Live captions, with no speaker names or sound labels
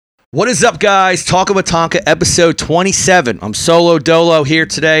What is up, guys? Talkin with Tonka, episode 27. I'm solo dolo here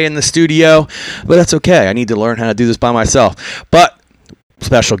today in the studio, but that's okay. I need to learn how to do this by myself. But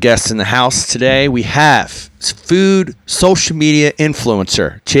special guests in the house today. We have food social media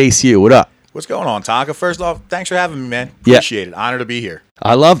influencer, Chase U. What up? What's going on, Tonka? First off, thanks for having me, man. Appreciate it. Honor to be here.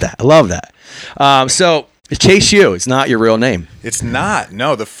 I love that. So Chase U, it's not your real name. It's not.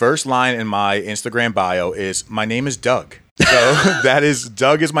 No, the first line in my Instagram bio is, my name is Doug. So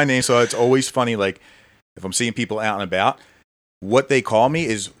Doug is my name. So it's always funny, like, if I'm seeing people out and about, what they call me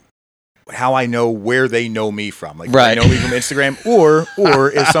is how I know where they know me from. Like, right. They know me from Instagram, or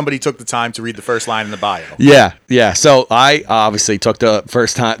if somebody took the time to read the first line in the bio. Yeah. So I obviously took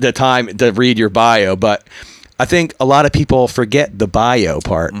the time to read your bio, but I think a lot of people forget the bio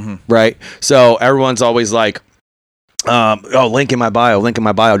part, right? So everyone's always like, link in my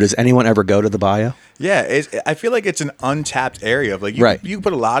bio. Does anyone ever go to the bio? Yeah, I feel like it's an untapped area of, like, you can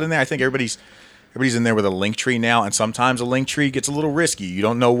put a lot in there. I think everybody's in there with a link tree now, and sometimes a link tree gets a little risky. You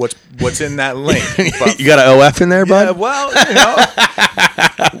don't know what's in that link. But, you got an OF in there, bud? Yeah, well,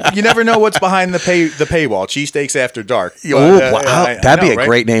 you never know what's behind the paywall. Cheesesteaks After Dark. Wow. That'd be a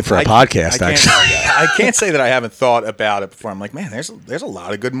great name for a podcast, actually. I can't say that I haven't thought about it before. I'm like, man, there's a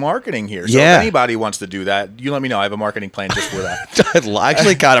lot of good marketing here. So if anybody wants to do that, you let me know. I have a marketing plan just for that. I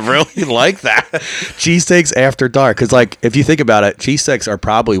actually kind of really like that. Cheesesteaks After Dark. Because, like, if you think about it, cheesesteaks are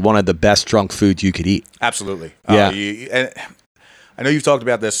probably one of the best drunk foods you could eat. Absolutely. Yeah. And I know you've talked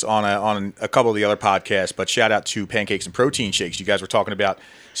about this on a couple of the other podcasts, but shout out to Pancakes and Protein Shakes. You guys were talking about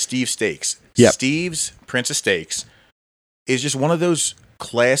Steve's Steaks. Yep. Steve's Prince of Steaks is just one of those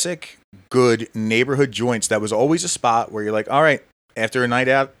classic, good neighborhood joints that was always a spot where you're like, all right, after a night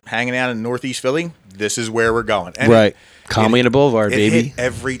out, hanging out in Northeast Philly, this is where we're going. And right. Comedy in the Boulevard, baby. Hit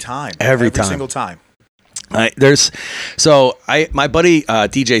every time. Every single time. My buddy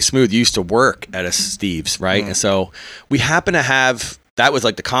DJ Smooth used to work at a Steve's, right? And so we happened to have, that was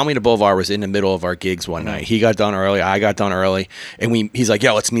like the Comedy to Boulevard was in the middle of our gigs one night. He got done early, I got done early, and he's like,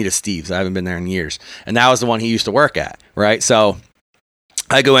 yo, let's meet at Steve's. I haven't been there in years. And that was the one he used to work at, right? So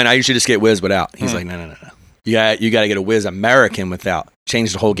I go in, I usually just get whiz without. He's like, no. You got to get a whiz American without.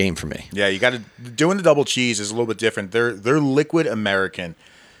 Changed the whole game for me. Yeah, you got to, doing the double cheese is a little bit different. Their liquid American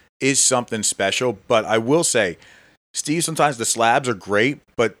is something special, but I will say, Steve, sometimes the slabs are great,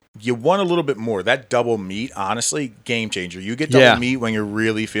 but you want a little bit more. That double meat, honestly, game changer. You get double meat when you're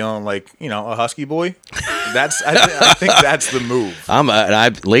really feeling like, a husky boy. I think that's the move.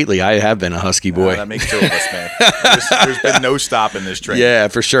 Lately I have been a husky boy. That makes two of us, man. There's been no stopping this train. Yeah,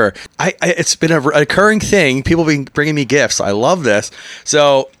 for sure. It's been a recurring thing. People have been bringing me gifts. I love this.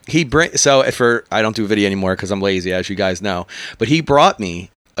 So I don't do video anymore because I'm lazy, as you guys know. But he brought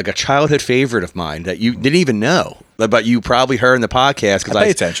me like a childhood favorite of mine that you didn't even know, but you probably heard in the podcast. Because I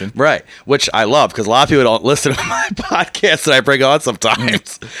pay attention. Right. Which I love because a lot of people don't listen to my podcast that I bring on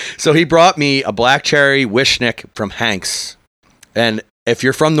sometimes. So he brought me a black cherry wishnick from Hank's. And if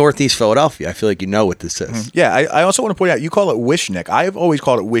you're from Northeast Philadelphia, I feel like you know what this is. Yeah. I also want to point out, you call it wishnick. I've always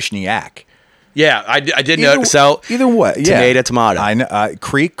called it wishniak. Yeah, I did know. So either way, tomato. I know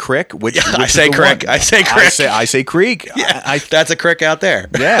crick. Which I say crick. I say crick. I say creek. Yeah, that's a crick out there.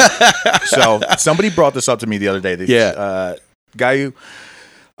 Yeah. So somebody brought this up to me the other day. Guy who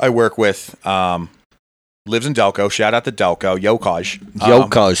I work with lives in Delco. Shout out to Delco,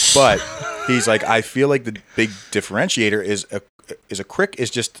 Yokaj. But he's like, I feel like the big differentiator is a crick is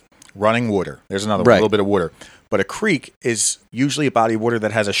just running water. There's another one, a little bit of water. But a creek is usually a body of water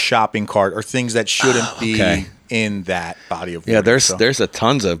that has a shopping cart or things that shouldn't be in that body of water. Yeah, there's a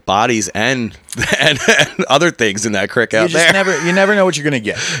tons of bodies and other things in that creek out there. You never know what you're going to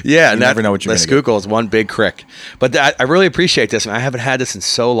get. Yeah, you never know what you're going to get. The Schuylkill is one big crick. But I really appreciate this, and I haven't had this in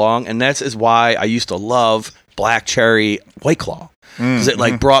so long, and that is why I used to love Black Cherry White Claw. Because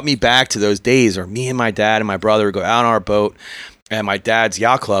it brought me back to those days where me and my dad and my brother would go out on our boat. And my dad's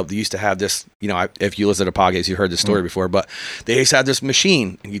yacht club, they used to have this, if you listen to podcasts, you heard this story before, but they used to have this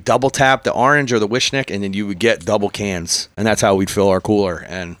machine, and you double tap the orange or the wishnick, and then you would get double cans. And that's how we'd fill our cooler.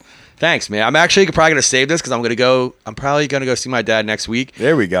 And thanks, man. I'm actually probably going to save this because I'm probably going to go see my dad next week.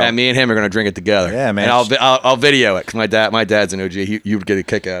 There we go. And me and him are going to drink it together. Yeah, man. And I'll video it because my dad's an OG. You would get a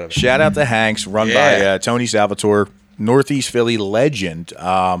kick out of it. Shout out to Hanks, run by Tony Salvatore, Northeast Philly legend.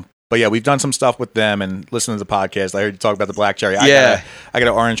 But yeah, we've done some stuff with them and listening to the podcast. I heard you talk about the black cherry. I got an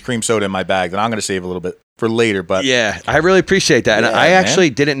orange cream soda in my bag that I'm going to save a little bit for later. But yeah, I really appreciate that. And I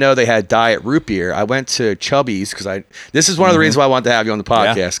actually didn't know they had diet root beer. I went to Chubby's because this is one of the reasons why I wanted to have you on the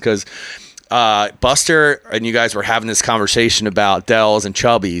podcast because Buster and you guys were having this conversation about Dells and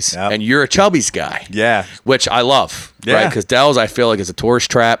Chubby's, and you're a Chubby's guy. Yeah. Which I love, right? Because Dells, I feel like, is a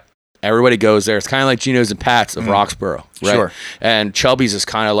tourist trap. Everybody goes there. It's kind of like Gino's and Pat's of Roxborough, right? Sure. And Chubby's is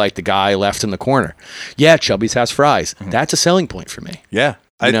kind of like the guy left in the corner. Yeah, Chubby's has fries. That's a selling point for me. Yeah.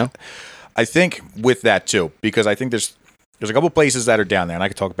 You know? I think with that too, because I think there's a couple places that are down there, and I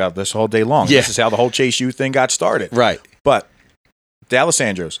could talk about this all day long. Yeah. This is how the whole Chase U thing got started. Right. But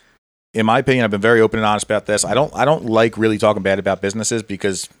D'Alessandro's, in my opinion, I've been very open and honest about this. I don't like really talking bad about businesses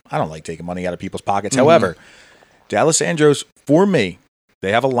because I don't like taking money out of people's pockets. However, D'Alessandro's, for me,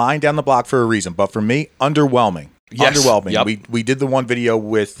 they have a line down the block for a reason. But for me, underwhelming. Yes. Underwhelming. Yep. We did the one video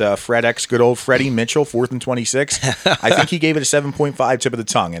with Fred X, good old Freddie Mitchell, 4th and 26. I think he gave it a 7.5 tip of the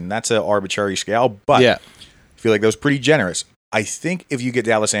tongue, and that's an arbitrary scale. But I feel like that was pretty generous. I think if you get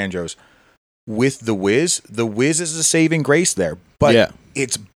D'Alessandro's with the Wiz is a saving grace there. But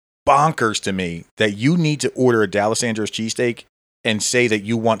it's bonkers to me that you need to order a D'Alessandro's cheesesteak and say that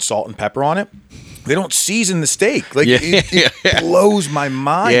you want salt and pepper on it. They don't season the steak. Like it blows my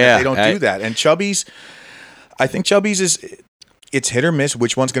mind that they don't do that. And Chubby's, I think Chubby's it's hit or miss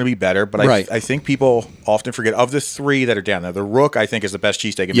which one's going to be better. But I think people often forget of the 3 that are down there. The Rook, I think, is the best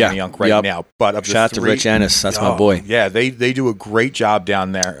cheesesteak in Manayunk right now. But of shout out to Rich Ennis, that's my boy. Yeah, they do a great job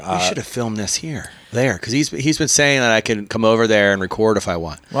down there. We should have filmed this there because he's been saying that I can come over there and record if I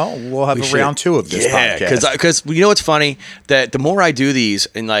want. Well, we'll have a round 2 of this podcast. Because you know what's funny, that the more I do these,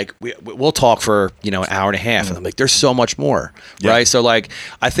 and like we'll talk for an hour and a half, and I'm like, there's so much more, right? So like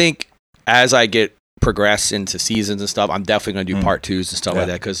I think as I progress into seasons and stuff, I'm definitely going to do part 2s and stuff like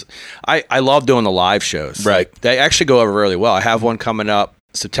that because I love doing the live shows. Right, like, they actually go over really well. I have one coming up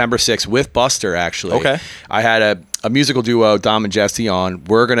September 6th with Buster, actually. Okay. I had a musical duo, Dom and Jesse, on.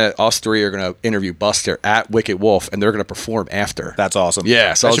 Us 3 are gonna interview Buster at Wicked Wolf, and they're gonna perform after. That's awesome.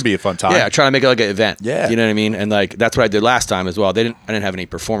 Yeah, so that should be a fun time. Yeah, trying to make it like an event. Yeah, you know what I mean. And like that's what I did last time as well. I didn't have any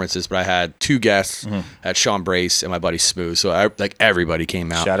performances, but I had 2 guests. I had Sean Brace and my buddy Smooth. So everybody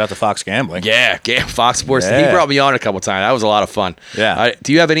came out. Shout out to Fox Gambling. Yeah, Fox Sports. Yeah. He brought me on a couple times. That was a lot of fun. Yeah.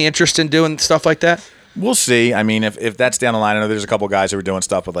 Do you have any interest in doing stuff like that? We'll see. I mean, if that's down the line, I know there's a couple guys who are doing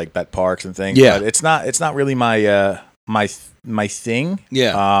stuff with like Bet Parks and things. Yeah, but it's not really my thing.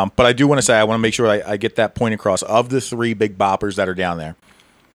 Yeah. But I do want to say I want to make sure I get that point across. Of the 3 big boppers that are down there,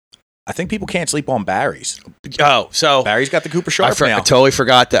 I think people can't sleep on Barry's. Oh, so Barry's got the Cooper Sharp now. I totally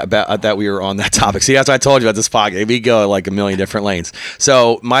forgot that we were on that topic. See, that's what I told you about this podcast. We go like a million different lanes.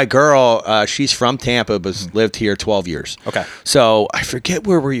 So my girl, she's from Tampa, but lived here 12 years. Okay. So I forget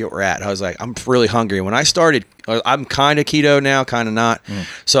where we were at. I was like, I'm really hungry. When I started, I'm kind of keto now, kind of not.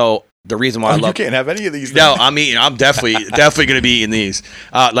 So the reason why you can't have any of these. No, I'm definitely going to be eating these.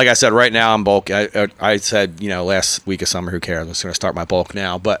 Like I said, right now I'm bulk. I said, last week of summer, who cares? I'm just going to start my bulk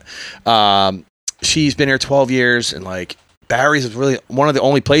now. But she's been here 12 years, and like Barry's is really one of the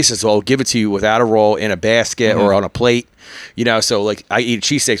only places that'll give it to you without a roll in a basket or on a plate. So like I eat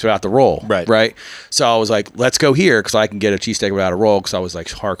cheesesteaks without the roll. Right. So I was like, let's go here because I can get a cheesesteak without a roll because I was like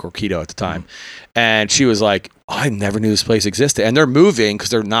hardcore keto at the time. And she was like, I never knew this place existed. And they're moving because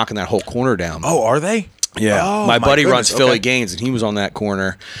they're knocking that whole corner down. Oh, are they? Yeah. Oh, my buddy goodness. runs Philly Gaines, and he was on that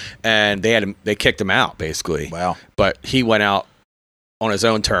corner, and they kicked him out basically. Wow. But he went out on his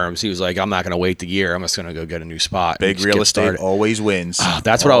own terms. He was like, I'm not going to wait the year. I'm just going to go get a new spot. Big real estate always wins.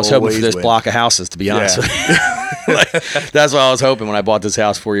 That's what I was hoping for this block of houses, to be honest with you. That's what I was hoping when I bought this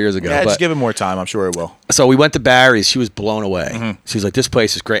house 4 years ago. Yeah, just give it more time. I'm sure it will. So we went to Barry's. She was blown away. She was like, this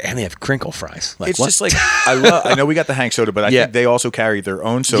place is great. And they have crinkle fries. Like, it's what? just like, I know we got the Hank soda, but I think they also carry their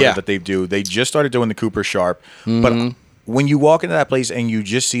own soda that they do. They just started doing the Cooper Sharp. But when you walk into that place and you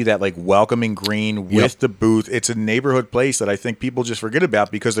just see that like welcoming green with the booth, it's a neighborhood place that I think people just forget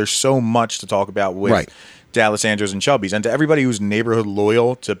about because there's so much to talk about with D'Alessandro's and Chubby's. And to everybody who's neighborhood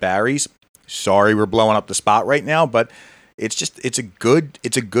loyal to Barry's, sorry we're blowing up the spot right now, but it's a good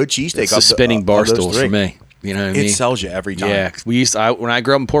cheesesteak. It's the spinning bar stools for me. You know what I mean? It sells you every time. Yeah, when I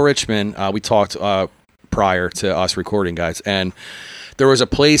grew up in Port Richmond, we talked prior to us recording, guys, and there was a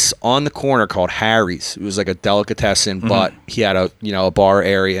place on the corner called Harry's. It was like a delicatessen, but he had a bar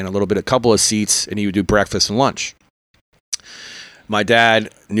area and a couple of seats, and he would do breakfast and lunch. My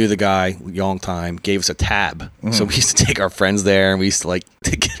dad knew the guy, long time, gave us a tab. So we used to take our friends there, and we used to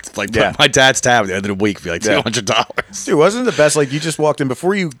put my dad's tab at the end of the week, be like $200. Dude, wasn't it the best? Like you just walked in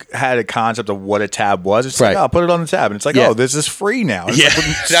before you had a concept of what a tab was. It's like, oh, put it on the tab, and it's like, oh, this is free now.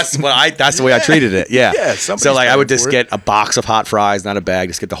 It's that's the way I treated it. Yeah. Yeah. So like I would just get a box of hot fries, not a bag,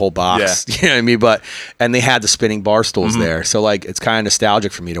 just get the whole box. Yeah. You know what I mean? And they had the spinning bar stools there, so like it's kind of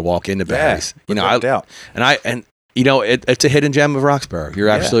nostalgic for me to walk into Barry's. And it's a hidden gem of Roxborough. You're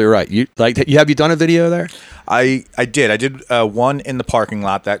absolutely right. Have you done a video there? I did. I did one in the parking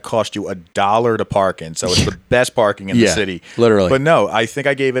lot that cost you $1 to park in, so it's the best parking in the city, literally. But no, I think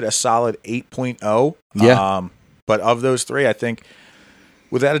I gave it a solid 8.0. Yeah. But of those three, I think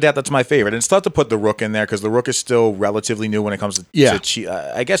without a doubt that's my favorite. And it's tough to put the Rook in there because the Rook is still relatively new when it comes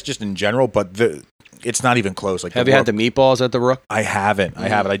to I guess just in general, but it's not even close. Like, have you had the meatballs at the Rook? I haven't.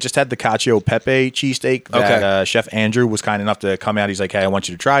 I just had the cacio pepe cheesesteak that Chef Andrew was kind enough to come out. He's like, hey, I want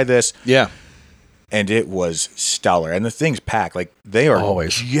you to try this. Yeah. And it was stellar. And the thing's packed. Like, they are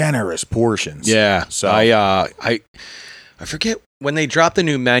always generous portions. Yeah. So I forget when they dropped the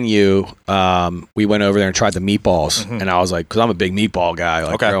new menu. We went over there and tried the meatballs, and I was like, because I'm a big meatball guy.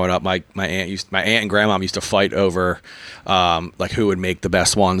 Like growing up, my aunt and grandma used to fight over like who would make the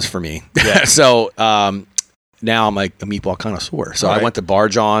best ones for me. Yeah. So now I'm like a meatball connoisseur. So I went to Bar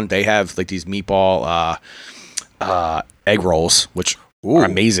John. They have like these meatball egg rolls, which are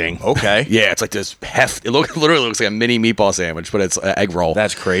amazing. Okay. Yeah, it's like this it literally looks like a mini meatball sandwich, but it's an egg roll.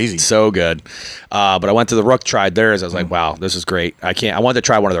 That's crazy. So good. But I went to the Rook, tried theirs. I was like, wow, this is great. I wanted to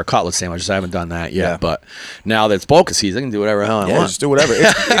try one of their cutlet sandwiches. I haven't done that yet. Yeah. But now that it's bulk season, I can do whatever the hell I want. Just do whatever.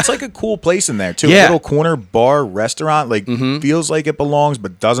 It's like a cool place in there, too. Yeah. A little corner bar restaurant. Like, feels like it belongs,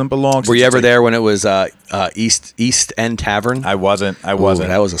 but doesn't belong. Were you ever there when it was East End Tavern? I wasn't. Ooh,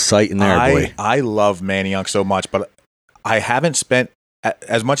 that was a sight in there, boy. I love Manayunk so much, but I haven't spent,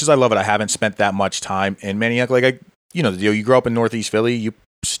 as much as I love it, I haven't spent that much time in Manayunk. Like, you grow up in Northeast Philly, you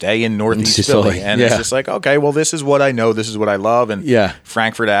stay in Northeast Philly. And it's just like, okay, well, this is what I know. This is what I love. And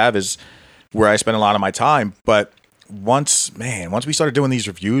Frankfurt Ave is where I spend a lot of my time. But once we started doing these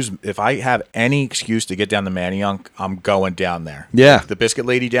reviews, if I have any excuse to get down to Manayunk, I'm going down there. Yeah. Like the Biscuit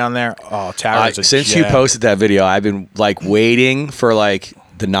Lady down there. Oh, Tara's since you posted that video, I've been like waiting for like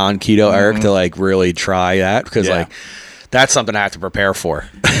the non-keto Eric to like really try that because like that's something I have to prepare for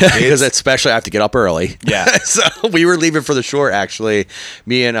because especially I have to get up early. Yeah. So we were leaving for the shore, actually.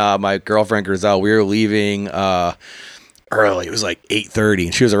 Me and my girlfriend, Griselle, we were leaving early. It was like 8:30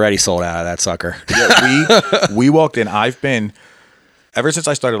 and she was already sold out of that sucker. Yeah, we walked in. I've been, ever since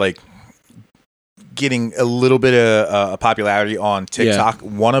I started like getting a little bit of popularity on TikTok,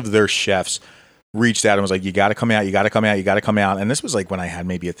 one of their chefs reached out and was like, you got to come out, you got to come out, you got to come out. And this was like when I had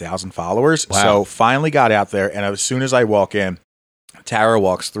maybe 1,000 followers. Wow. So finally got out there. And as soon as I walk in, Tara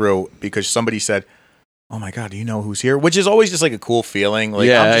walks through because somebody said, oh my God, do you know who's here? Which is always just like a cool feeling. Like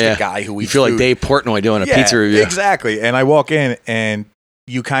I'm just a guy who eats feel food. Like Dave Portnoy doing a pizza review. Exactly. And I walk in and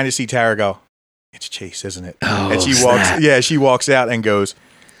you kind of see Tara go, it's Chase, isn't it? Oh, and she walks out and goes,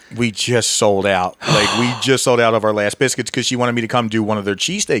 we just sold out. Like we just sold out of our last biscuits because she wanted me to come do one of their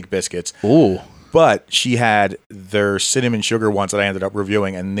cheesesteak biscuits. Ooh. But she had their cinnamon sugar ones that I ended up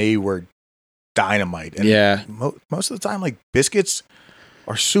reviewing, and they were dynamite. And most of the time, like, biscuits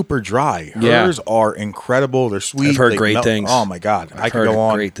are super dry. Hers are incredible. They're sweet. I've heard great things. Oh, my God. I could go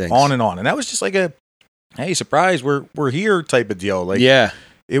on and on. And that was just like a, hey, surprise, we're here type of deal. Like,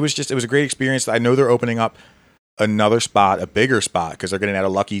 it was a great experience. I know they're opening up another spot, a bigger spot, because they're getting out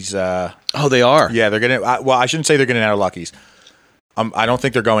of Lucky's. Oh, they are? Yeah, they're getting, well, I shouldn't say they're getting out of Lucky's. I don't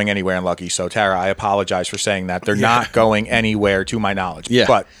think they're going anywhere in Lucky. So, Tara, I apologize for saying that. They're not going anywhere to my knowledge. Yeah.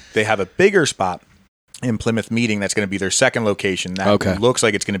 But they have a bigger spot in Plymouth Meeting that's going to be their second location. That looks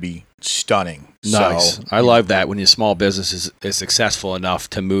like it's going to be stunning. Nice. So, I love that when your small business is successful enough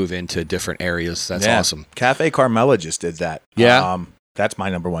to move into different areas. That's awesome. Cafe Carmela just did that. Yeah. That's my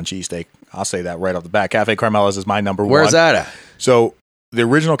number one cheesesteak. I'll say that right off the bat. Cafe Carmela's is my number one. Where's that at? So, the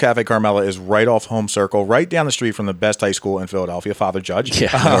original Cafe Carmela is right off Home Circle, right down the street from the best high school in Philadelphia, Father Judge. Yeah,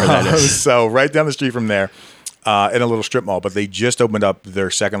 I know where that is. So right down the street from there, in a little strip mall. But they just opened up their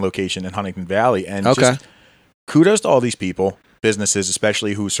second location in Huntington Valley. And just kudos to all these people, businesses,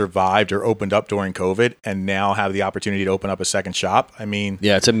 especially who survived or opened up during COVID and now have the opportunity to open up a second shop. I mean,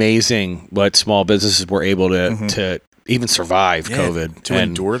 yeah, it's amazing what small businesses were able to even survive COVID to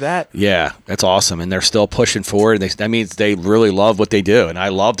endure that. Yeah, that's awesome. And they're still pushing forward. That means they really love what they do. And I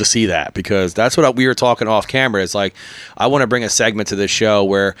love to see that because that's what we were talking off camera. It's like, I want to bring a segment to this show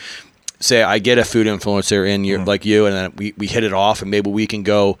where, say, I get a food influencer in like you, and then we hit it off, and maybe we can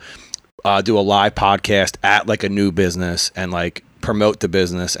go do a live podcast at like a new business and like promote the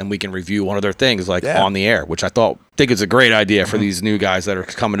business, and we can review one of their things like on the air, which I think is a great idea for these new guys that are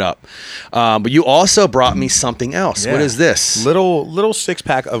coming up. But you also brought me something else. What is this? Little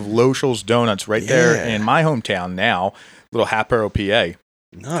 6-pack of Lochel's Donuts right there in my hometown now, little Hatboro, PA.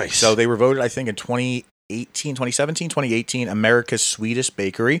 Nice. So they were voted, I think, in 2018 2017, 2018, America's Sweetest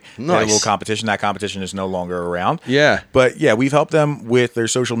Bakery. Nice. They had a little competition. That competition is no longer around. Yeah. But yeah, we've helped them with their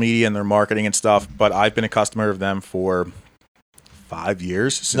social media and their marketing and stuff. But I've been a customer of them for 5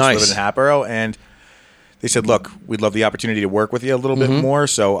 years since living in Hatboro. And they said, look, we'd love the opportunity to work with you a little bit more.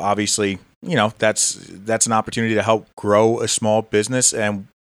 So obviously, you know, that's an opportunity to help grow a small business. And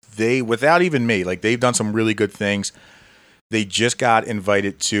they, without even me, like they've done some really good things. They just got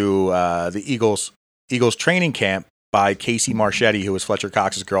invited to the Eagles training camp by Casey Marchetti, who was Fletcher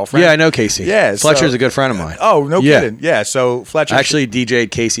Cox's girlfriend. Yeah, I know Casey. Yeah, Fletcher's a good friend of mine. Oh, no kidding. Yeah, so Fletcher actually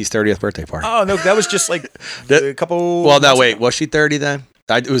DJ'd Casey's 30th birthday party. Oh no, that was just like a couple. Well, no, wait, was she 30 then?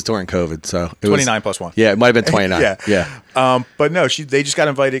 It was during COVID, so it 29 was, plus 1. Yeah, it might have been 29. yeah. But no, they just got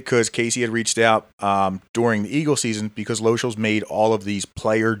invited because Casey had reached out during the Eagle season because Lochel's made all of these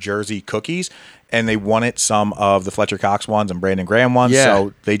player jersey cookies, and they wanted some of the Fletcher Cox ones and Brandon Graham ones. Yeah.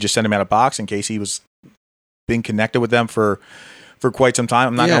 So they just sent him out a box, and Casey was been connected with them for quite some time.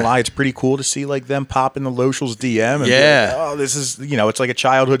 I'm not gonna lie, it's pretty cool to see like them pop in the Lochel's DM. And be like, oh, this is, you know, it's like a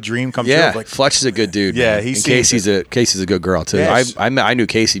childhood dream come true. Like, Fletch is a good dude. Yeah, man. Casey's a good girl too. Yes. I knew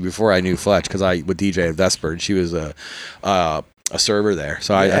Casey before I knew Fletch because I would DJ at Vesper, and she was a server there.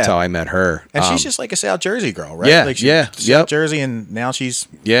 So that's how I met her. And she's just like a South Jersey girl, right? Yeah, like South Jersey, and now she's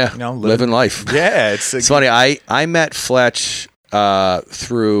you know, living life. Yeah, it's funny. I met Fletch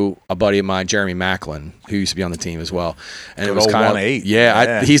through a buddy of mine, Jeremy Macklin, who used to be on the team as well. And it was kind of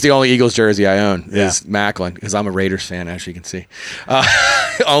 1-8. He's the only Eagles jersey I own is Macklin, because I'm a Raiders fan, as you can see.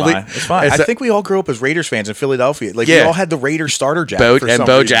 It's fine. I think we all grew up as Raiders fans in Philadelphia. Like we all had the Raiders starter jacket.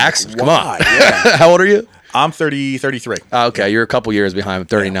 Bo Jackson. Come on. Yeah. How old are you? I'm 33. Okay, you're a couple years behind. I'm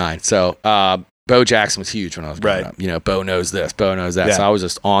 39. So Bo Jackson was huge when I was growing up. You know, Bo knows this, Bo knows that. Yeah. So I was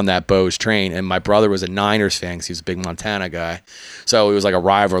just on that Bo's train, and my brother was a Niners fan because he was a big Montana guy. So it was like a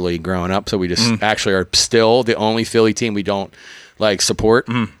rivalry growing up. So we just actually are still the only Philly team we don't like support.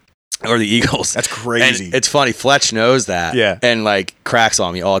 Or the Eagles. That's crazy. And it's funny. Fletch knows that. Yeah. And like cracks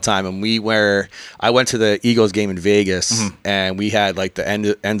on me all the time. And I went to the Eagles game in Vegas, and we had like the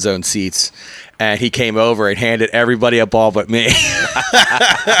end zone seats. And he came over and handed everybody a ball but me. And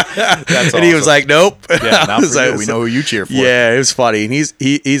he was like, "Nope." Yeah, not for you. We know who you cheer for. Yeah, it was funny. And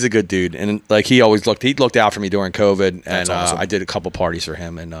he's a good dude. And like he looked out for me during COVID. And awesome. I did a couple parties for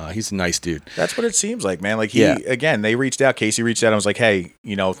him. And he's a nice dude. That's what it seems like, man. Like again, they reached out. Casey reached out and was like, "Hey,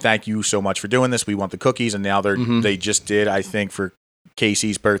 you know, thank you so much for doing this. We want the cookies." And now they just did, I think, for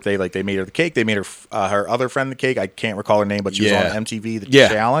Casey's birthday, like they made her the cake. They made her her other friend the cake. I can't recall her name, but she was on MTV The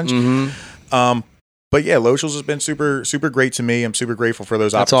Challenge. But yeah, Lochel's has been super, super great to me. I'm super grateful for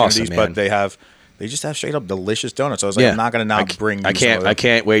those opportunities. Awesome, but they just have straight up delicious donuts. So I was like, I'm not going to bring you I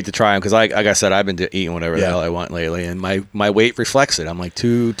can't wait to try them because like I said, I've been eating whatever the hell I want lately, and my weight reflects it. I'm like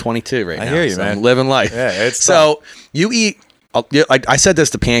 222 right now. I hear you, so man. I'm living life. Yeah, it's so you eat. I said this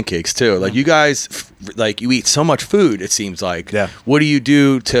to pancakes too. Like you guys, like you eat so much food. It seems like. Yeah. What do you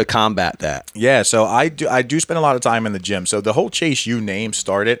do to combat that? Yeah. So I do spend a lot of time in the gym. So the whole Chase U name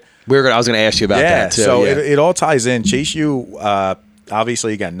started. I was going to ask you about that too. So it all ties in. Chase U,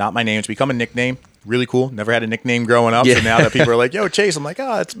 obviously, again, not my name. It's become a nickname. Really cool. Never had a nickname growing up. So now that people are like, "Yo, Chase," I'm like,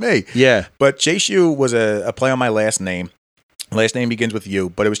 "Oh, that's me." Yeah. But Chase U was a play on my last name. Last name begins with U,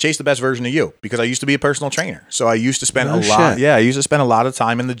 but it was Chase the best version of you because I used to be a personal trainer. So I used to spend a lot of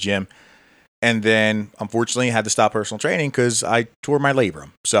time in the gym. And then unfortunately I had to stop personal training because I tore my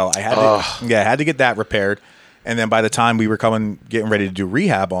labrum. So I had to get that repaired. And then by the time we were getting ready to do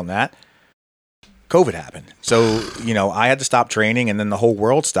rehab on that, COVID happened. So, you know, I had to stop training, and then the whole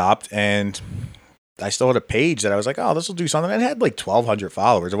world stopped, and I still had a page that I was like, "Oh, this will do something." And it had like 1,200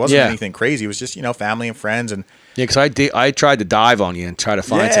 followers. It wasn't anything crazy. It was just, you know, family and friends. And because I tried to dive on you and try to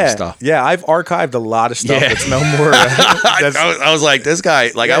find some stuff. Yeah, I've archived a lot of stuff. It's no more. I was like, this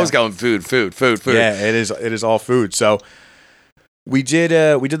guy, like I was going food. Yeah, it is all food. So we did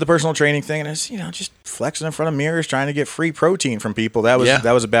the personal training thing, and it's, you know, just flexing in front of mirrors, trying to get free protein from people. That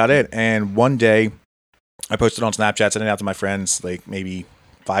was about it. And one day, I posted on Snapchat, sending it out to my friends, like maybe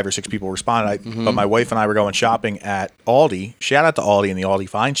 5 or 6 people responded. But my wife and I were going shopping at Aldi. Shout out to Aldi in the Aldi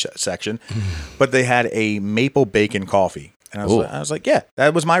Fine section. But they had a maple bacon coffee. And I was like, yeah,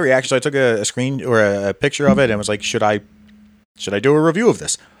 that was my reaction. So I took a screen or a picture of it and was like, should I do a review of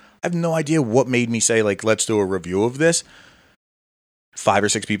this? I have no idea what made me say, like, let's do a review of this. 5 or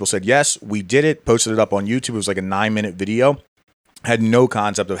 6 people said yes. We did it, posted it up on YouTube. It was like a 9-minute video. Had no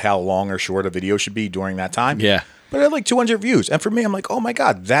concept of how long or short a video should be during that time. Yeah. But it had like 200 views. And for me, I'm like, oh my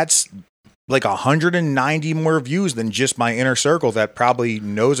God, that's like 190 more views than just my inner circle that probably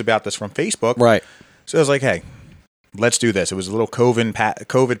knows about this from Facebook. Right. So I was like, hey, let's do this. It was a little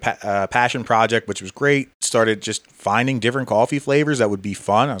COVID passion project, which was great. Started just finding different coffee flavors that would be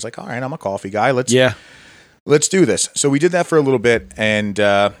fun. I was like, all right, I'm a coffee guy. Let's do this. So we did that for a little bit, and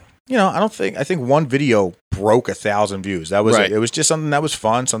I think one video broke 1,000 views. That was it. It was just something that was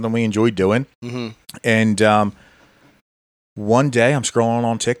fun, something we enjoyed doing. Mm-hmm. And one day I'm scrolling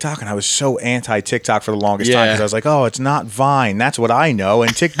on TikTok, and I was so anti-TikTok for the longest time because I was like, oh, it's not Vine. That's what I know,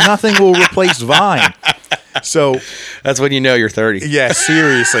 and nothing will replace Vine. So that's when you know you're 30. Yeah,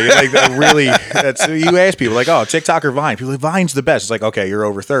 seriously. Like that really, you ask people like, oh, TikTok or Vine? People are like, Vine's the best. It's like, okay, you're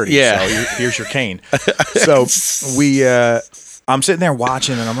over 30. Yeah. So here's your cane. So I'm sitting there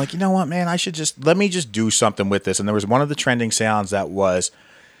watching, and I'm like, you know what, man, let me just do something with this. And there was one of the trending sounds that was,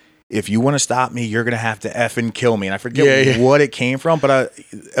 if you want to stop me, you're going to have to effing kill me. And I forget what it came from, but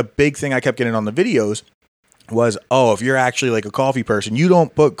a big thing I kept getting on the videos was, oh, if you're actually like a coffee person, you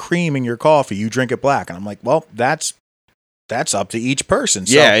don't put cream in your coffee, you drink it black. And I'm like, well, that's up to each person.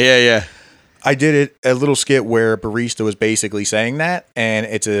 So yeah. I did it a little skit where barista was basically saying that, and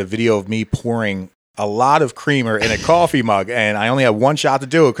it's a video of me pouring a lot of creamer in a coffee mug, and I only had one shot to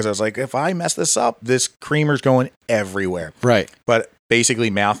do it because I was like, if I mess this up, this creamer's going everywhere. Right. But basically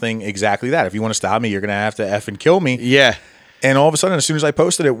mouthing exactly that. If you want to stop me, you're going to have to effing kill me. Yeah. And all of a sudden, as soon as I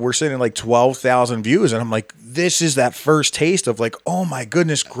posted it, we're sitting at like 12,000 views. And I'm like, this is that first taste of like, oh my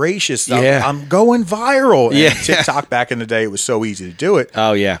goodness gracious. I'm going viral. And TikTok back in the day, it was so easy to do it.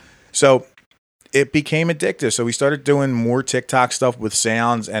 Oh, yeah. So it became addictive. So we started doing more TikTok stuff with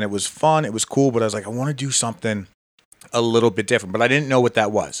sounds, and it was fun. It was cool. But I was like, I want to do something a little bit different. But I didn't know what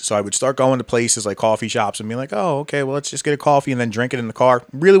that was. So I would start going to places like coffee shops and be like, oh, okay, well, let's just get a coffee and then drink it in the car.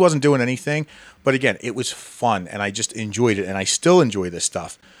 Really wasn't doing anything. But again, it was fun, and I just enjoyed it, and I still enjoy this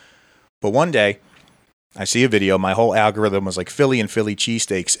stuff. But one day, I see a video. My whole algorithm was like Philly and Philly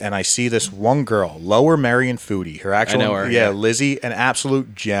cheesesteaks, and I see this one girl, Lower Marion Foodie. Her actual, I know her, Lizzie, an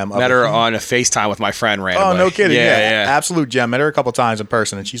absolute gem. Met her on a FaceTime with my friend randomly. Oh, no kidding. Yeah, absolute gem. Met her a couple times in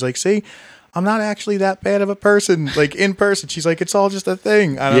person, and she's like, see, I'm not actually that bad of a person. Like in person, she's like, it's all just a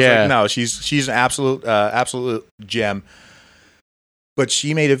thing. And I was like, no, she's an absolute gem. But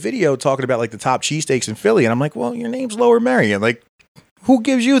she made a video talking about like the top cheesesteaks in Philly, and I'm like, well, your name's Lower Marion. Like, who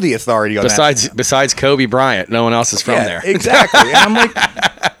gives you the authority on that? Besides Kobe Bryant, no one else is from there. Exactly. And I'm like,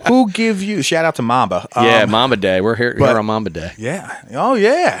 who give you? Shout out to Mamba. Mamba Day. We're here on Mamba Day. Yeah. Oh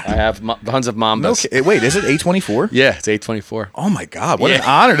yeah. I have tons of Mambas. Okay. Wait, is it 824? Yeah, it's 824. Oh my God, what an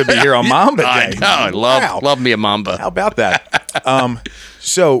honor to be here on Mamba Day. I know. I love me a Mamba. How about that?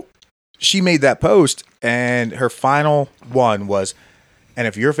 So she made that post, and her final one was, and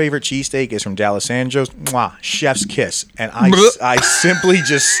if your favorite cheesesteak is from D'Alessandro's, mwah, chef's kiss. And I simply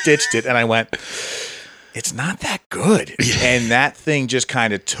just stitched it, and I went, it's not that good. And that thing just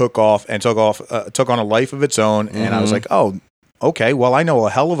kind of took on a life of its own. Mm-hmm. And I was like, oh, okay, well, I know a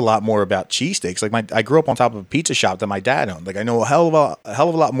hell of a lot more about cheesesteaks. Like I grew up on top of a pizza shop that my dad owned. Like I know a hell of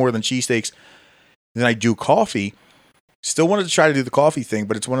a lot more than cheesesteaks than I do coffee. Still wanted to try to do the coffee thing,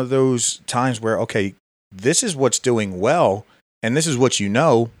 but it's one of those times where, okay, this is what's doing well, and this is what you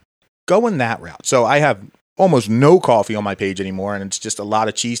know, go in that route. So I have almost no coffee on my page anymore, and it's just a lot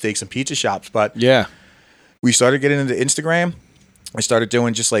of cheesesteaks and pizza shops. But yeah, we started getting into Instagram. I started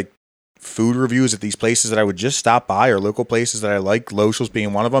doing just like food reviews at these places that I would just stop by, or local places that I like, Loshals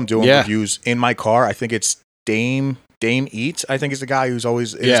being one of them, doing reviews in my car. I think it's Dame Eats, I think is the guy who's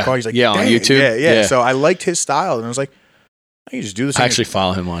always in his car. He's like, on YouTube. Yeah. So I liked his style, and I was like, I can just do this. I actually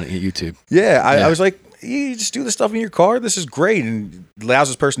follow him on YouTube. Yeah, I was like, you just do this stuff in your car. This is great, and allows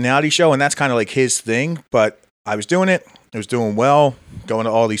his personality show, and that's kind of like his thing. But I was doing it. It was doing well, going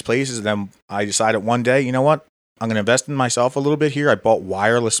to all these places, and then I decided one day, you know what? I'm going to invest in myself a little bit here. I bought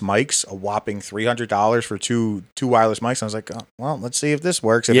wireless mics, a whopping $300 for two wireless mics. I was like, oh, well, let's see if this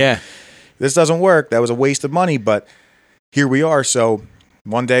works. And if this doesn't work, that was a waste of money, but here we are. So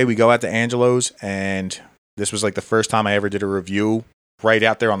one day we go out to Angelo's, and this was like the first time I ever did a review right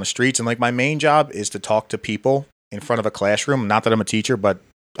out there on the streets. And like my main job is to talk to people in front of a classroom. Not that I'm a teacher, but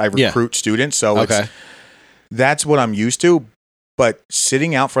I recruit students. So that's what I'm used to. But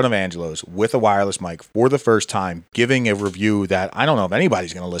sitting out front of Angelo's with a wireless mic for the first time, giving a review that I don't know if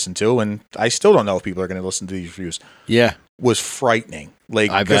anybody's going to listen to, and I still don't know if people are going to listen to these reviews. Yeah, was frightening.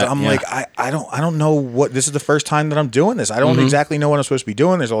 Like, because I'm like, I don't know what. This is the first time that I'm doing this. I don't exactly know what I'm supposed to be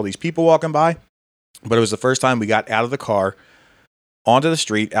doing. There's all these people walking by, but it was the first time we got out of the car, onto the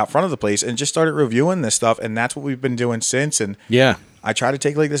street, out front of the place, and just started reviewing this stuff. And that's what we've been doing since. And I try to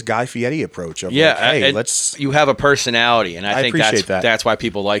take like this Guy Fieri approach of like, hey, let's. You have a personality, and I think appreciate that's why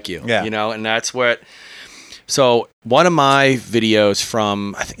people like you. Yeah. You know, and that's what. So one of my videos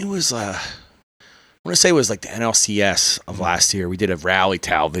from, I think it was want to say it was like the NLCS of last year. We did a rally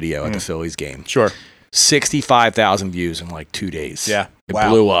towel video at the Phillies game. Sure. 65,000 views in like 2 days. Yeah. It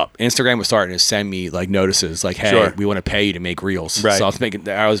blew up. Instagram was starting to send me like notices like, hey, we want to pay you to make reels. Right. So I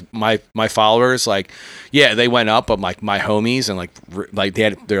was my followers, like, yeah, they went up, but like my homies and like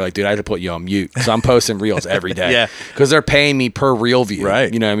they're like, dude, I had to put you on mute. So I'm posting reels every day. Yeah. Because they're paying me per reel view.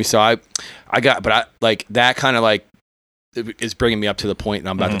 Right. You know what I mean? So I got, but I like that kind of like is bringing me up to the point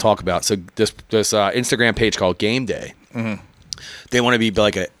I'm about to talk about. So this Instagram page called Game Day. Mm-hmm. They want to be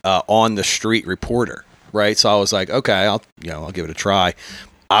like a on the street reporter, right? So I was like, okay, I'll give it a try.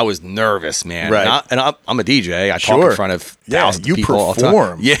 I was nervous, man. Right. And I'm a DJ. I talk in front of thousands of people all the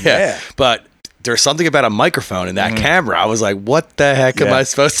time. Yeah. But there's something about a microphone and that camera. I was like, what the heck am I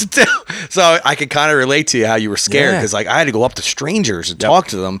supposed to do? So I could kind of relate to you how you were scared because like I had to go up to strangers and talk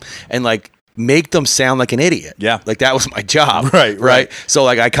to them and like make them sound like an idiot. Yeah. Like that was my job. Right. So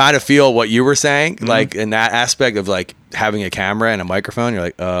like I kind of feel what you were saying, like in that aspect of like having a camera and a microphone, you're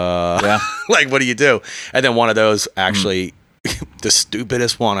like, like what do you do? And then one of those actually the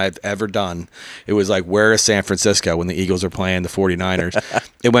stupidest one I've ever done. It was like, where is San Francisco when the Eagles are playing the 49ers?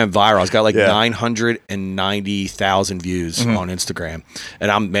 It went viral. It's got like 990,000 views on Instagram. And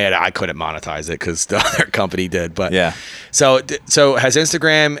I'm mad I couldn't monetize it because the other company did. But so has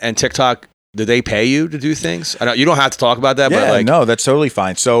Instagram and TikTok, do they pay you to do things? I know you don't have to talk about that, but like, no, that's totally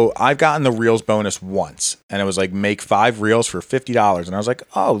fine. So I've gotten the Reels bonus once, and it was like make 5 Reels for $50, and I was like,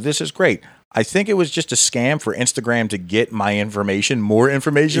 oh, this is great. I think it was just a scam for Instagram to get my information, more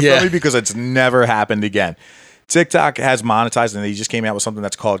information from me, because it's never happened again. TikTok has monetized, and they just came out with something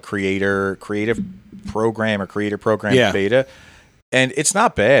that's called Creator Program Beta, and it's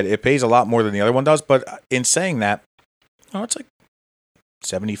not bad. It pays a lot more than the other one does, but in saying that, it's like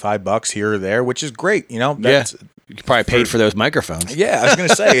 $75 here or there, which is great. You know, you probably paid for those microphones. Yeah, I was gonna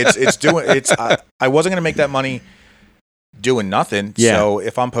say I wasn't gonna make that money doing nothing. So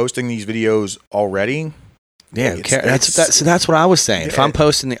if I'm posting these videos already, that's what I was saying. If I'm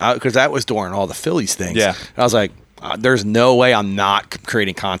posting because that was during all the Phillies things. Yeah, I was like, there's no way I'm not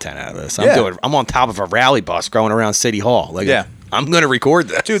creating content out of this. I'm on top of a rally bus going around City Hall. Like, I'm going to record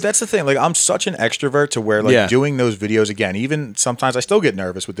this. Dude, that's the thing. Like, I'm such an extrovert to where, like, doing those videos again, even sometimes I still get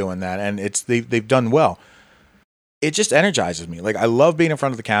nervous with doing that, and they've done well. It just energizes me. Like, I love being in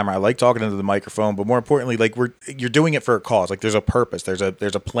front of the camera. I like talking into the microphone, but more importantly, like, you're doing it for a cause. Like, there's a purpose. There's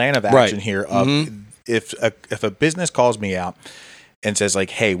a plan of action here. Of if a business calls me out and says, like,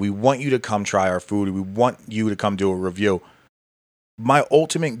 hey, we want you to come try our food, we want you to come do a review, my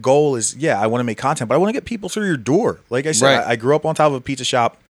ultimate goal is, I want to make content, but I want to get people through your door. Like I said, I grew up on top of a pizza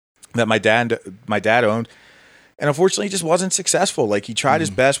shop that my dad owned, and unfortunately, he just wasn't successful. Like, he tried his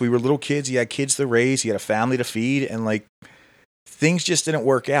best. We were little kids. He had kids to raise. He had a family to feed, and like, things just didn't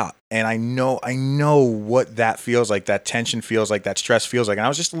work out. And I know what that feels like. That tension feels like. That stress feels like. And I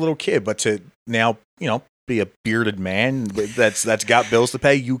was just a little kid, but to now, be a bearded man that's got bills to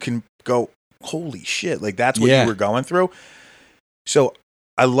pay, you can go, holy shit! Like, that's what you were going through. So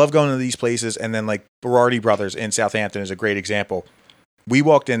I love going to these places, and then like Berardi Brothers in Southampton is a great example. We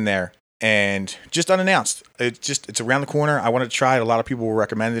walked in there and just unannounced. It's around the corner. I wanted to try it. A lot of people were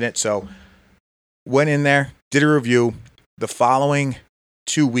recommending it, so went in there, did a review. The following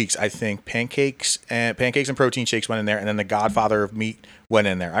 2 weeks, I think, pancakes and protein shakes went in there, and then the Godfather of Meat went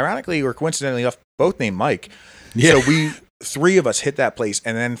in there. Ironically, or coincidentally enough, both named Mike. Yeah. So 3 of us hit that place,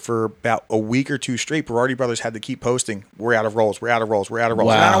 and then for about a week or two straight, Berardi Brothers had to keep posting, we're out of rolls. Wow. And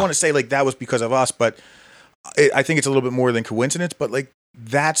I don't want to say like that was because of us, but I think it's a little bit more than coincidence, but like,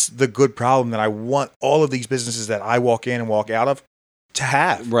 that's the good problem that I want all of these businesses that I walk in and walk out of to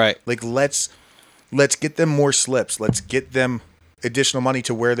have. Right. Like, let's get them more slips. Let's get them additional money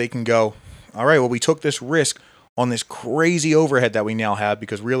to where they can go, all right, well, we took this risk on this crazy overhead that we now have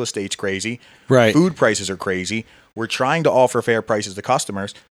because real estate's crazy. Right. Food prices are crazy. We're trying to offer fair prices to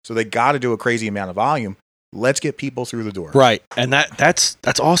customers, so they got to do a crazy amount of volume. Let's get people through the door. Right. And that's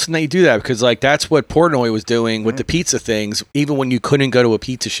awesome that you do that, because like, that's what Portnoy was doing with the pizza things, even when you couldn't go to a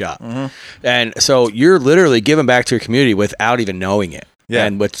pizza shop. And so you're literally giving back to your community without even knowing it. Yeah.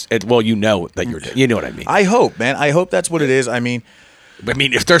 And you know that you know what I mean. I hope, man. I hope that's what it is. I mean,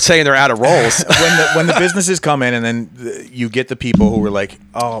 if they're saying they're out of rolls, when the businesses come in, and then you get the people who were like,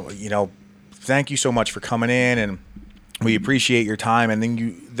 oh, thank you so much for coming in, and we appreciate your time. And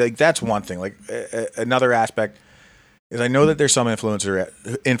then that's one thing. Like, another aspect is, I know that there's some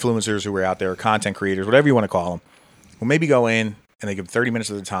influencers who are out there, content creators, whatever you want to call them, who maybe go in and they give 30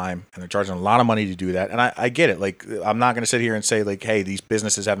 minutes of the time, and they're charging a lot of money to do that. And I get it. Like, I'm not going to sit here and say like, hey, these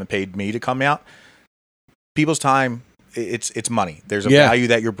businesses haven't paid me to come out. People's time, it's money. There's a value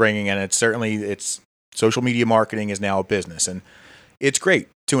that you're bringing, and it's social media marketing is now a business, and it's great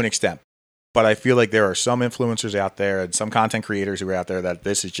to an extent. But I feel like there are some influencers out there and some content creators who are out there that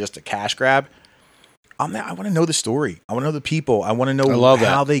this is just a cash grab. I want to know the story. I want to know the people. I want to know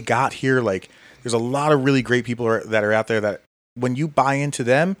how they got here. Like, there's a lot of really great people that are out there that when you buy into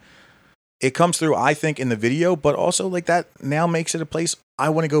them, it comes through, I think, in the video, but also like that now makes it a place I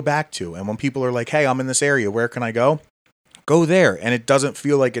want to go back to. And when people are like, hey, I'm in this area, where can I go? Go there. And it doesn't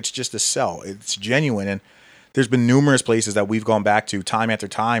feel like it's just a sell. It's genuine. And there's been numerous places that we've gone back to time after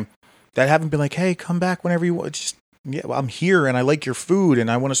time that haven't been like, hey, come back whenever you want. It's just, yeah, well, I'm here and I like your food and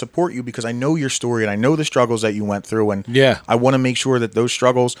I want to support you because I know your story and I know the struggles that you went through. And I want to make sure that those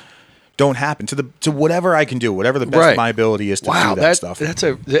struggles don't happen to whatever I can do, whatever the best of my ability is to do that stuff.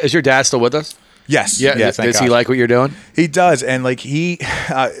 Is your dad still with us? Yes. Yeah. Does he like what you're doing? He does. And like he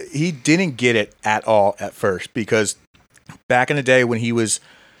didn't get it at all at first, because back in the day when he was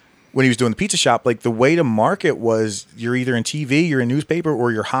doing the pizza shop, like the way to market was you're either in TV, you're in newspaper,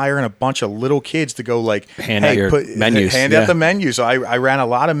 or you're hiring a bunch of little kids to go like hand out your menus. Hand out the menu. So I ran a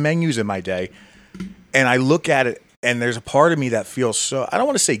lot of menus in my day, and I look at it and there's a part of me that feels so, I don't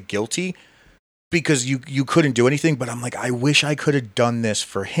want to say guilty because you couldn't do anything, but I'm like, I wish I could have done this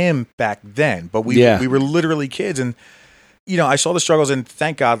for him back then. But we were literally kids, and you know, I saw the struggles, and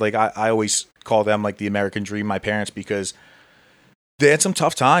thank God, like I always call them like the American dream, my parents, because they had some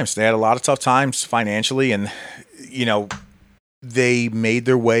tough times. They had a lot of tough times financially, and you know, they made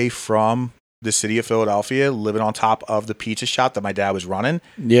their way from the city of Philadelphia, living on top of the pizza shop that my dad was running.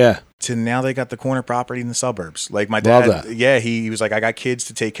 Yeah. To now they got the corner property in the suburbs. Like my dad, he was like, I got kids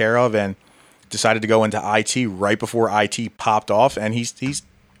to take care of, and decided to go into IT right before IT popped off, and he's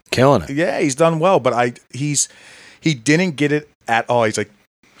killing it. Yeah, he's done well, but he didn't get it at all. He's like,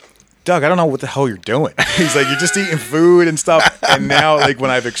 Doug, I don't know what the hell you're doing. He's like, you're just eating food and stuff. And now, like,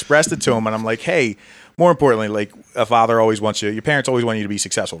 when I've expressed it to him and I'm like, hey, more importantly, like a father always wants your parents always want you to be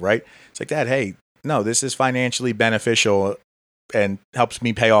successful, right? It's like, Dad, hey, no, this is financially beneficial and helps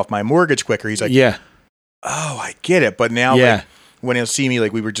me pay off my mortgage quicker. He's like, yeah, oh, I get it. But now, like, when he'll see me,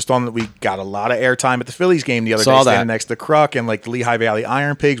 like we got a lot of airtime at the Phillies game the other day, standing next to Kruk and like the Lehigh Valley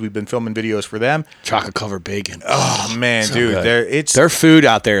Iron Pigs. We've been filming videos for them. Chocolate covered bacon. Oh man, so dude, their food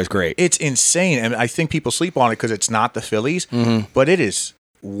out there is great. It's insane, and I think people sleep on it because it's not the Phillies, but it is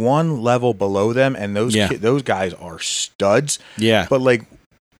one level below them, and those guys are studs. Yeah, but like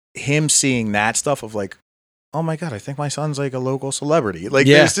him seeing that stuff of like, oh my God, I think my son's like a local celebrity. Like,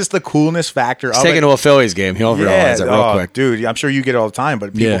 there's just the coolness factor. He's taking to a Phillies game. He'll realize it real quick. Dude, I'm sure you get it all the time,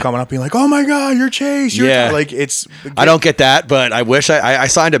 but people coming up being like, oh my God, you're Chase. Like, it's. I don't get that, but I wish I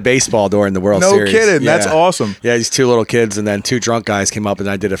signed a baseball during the World Series. No kidding. That's awesome. Yeah, these two little kids, and then two drunk guys came up, and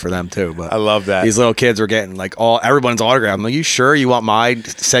I did it for them too. But I love that. These little kids were getting like everyone's autograph. I'm like, you sure you want my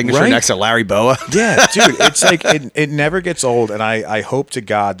signature next to Larry Boa? Yeah, dude. It's like, it never gets old, and I hope to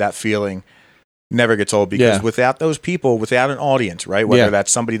God that feeling never gets old, because without those people, without an audience, right? Whether that's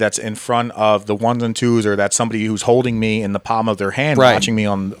somebody that's in front of the ones and twos, or that's somebody who's holding me in the palm of their hand, watching me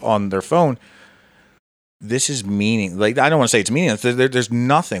on their phone. This is meaning. Like, I don't want to say it's meaningless. There's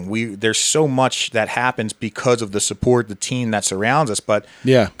nothing. There's so much that happens because of the support, the team that surrounds us. But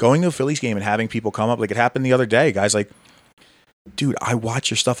going to a Phillies game and having people come up, like it happened the other day, guys, like, dude, I watch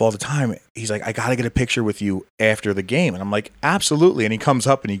your stuff all the time. He's like, I got to get a picture with you after the game. And I'm like, absolutely. And he comes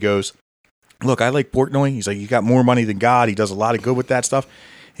up and he goes, look, I like Portnoy. He's like, you got more money than God. He does a lot of good with that stuff.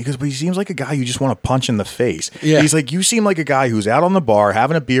 He goes, but he seems like a guy you just want to punch in the face. Yeah. He's like, you seem like a guy who's out on the bar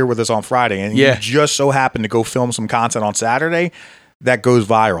having a beer with us on Friday, and you just so happen to go film some content on Saturday that goes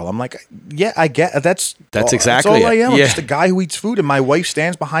viral. I'm like, yeah, I get that's exactly all I am. I'm just a guy who eats food, and my wife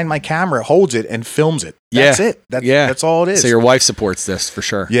stands behind my camera, holds it, and films it. That's it. That's all it is. So your wife supports this for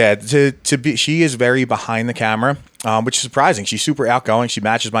sure. Yeah, she is very behind the camera, which is surprising. She's super outgoing. She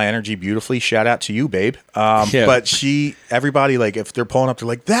matches my energy beautifully. Shout out to you, babe. But everybody, like, if they're pulling up, they're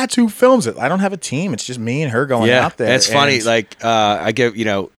like, that's who films it. I don't have a team. It's just me and her going out there. It's funny. Like, I give,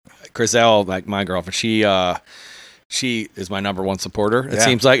 Griselle, like my girlfriend, she is my number one supporter. It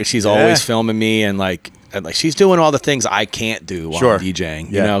seems like she's always filming me, and like she's doing all the things I can't do while I'm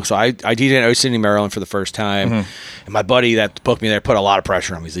DJing. You know, so I DJed in Ocean City, Maryland for the first time, and my buddy that booked me there put a lot of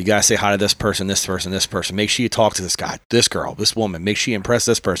pressure on me. He's like, you gotta say hi to this person, this person, this person. Make sure you talk to this guy, this girl, this woman. Make sure you impress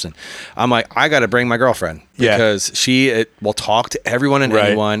this person. I'm like, I gotta bring my girlfriend because she will talk to everyone and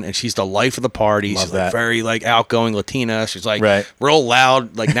anyone, and she's the life of the party. She's like very like outgoing Latina. She's like real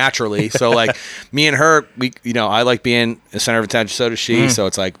loud, like naturally. So like me and her, I like being the center of attention. So does she. So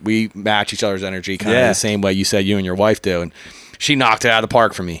it's like we match each other's energy kind of the same way you said you and your wife do. And she knocked it out of the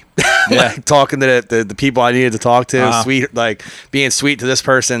park for me. Like, talking to the people I needed to talk to, sweet, like being sweet to this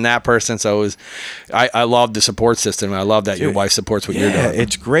person, that person. So it was, I love the support system. I love that your wife supports what you're doing.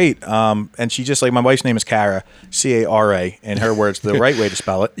 It's great. And she just, like, my wife's name is Cara, Cara, in her words, the right way to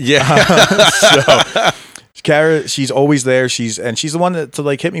spell it. So Cara, she's always there. She's the one that to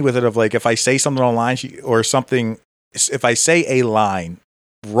like hit me with it of like, if I say something online if I say a line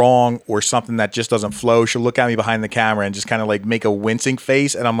wrong or something that just doesn't flow, she'll look at me behind the camera and just kind of like make a wincing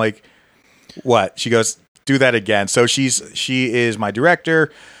face. And I'm like, what? She goes, do that again. So she is my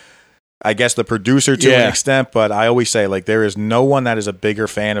director, I guess the producer to an extent, but I always say, like, there is no one that is a bigger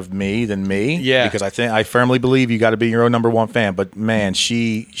fan of me than me. Yeah. Because I firmly believe you got to be your own number one fan. But man,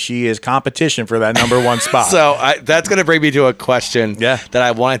 she is competition for that number one spot. So that's going to bring me to a question that I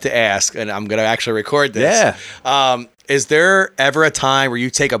wanted to ask, and I'm going to actually record this. Yeah. Is there ever a time where you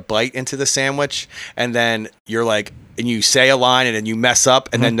take a bite into the sandwich and then you're like, and you say a line and then you mess up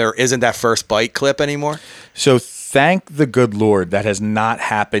and then there isn't that first bite clip anymore? So thank the good Lord that has not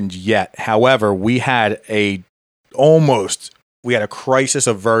happened yet. However, we had a crisis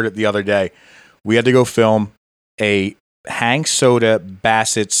averted the other day. We had to go film a Hank Soda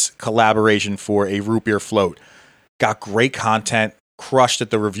Bassett's collaboration for a root beer float. Got great content. Crushed it.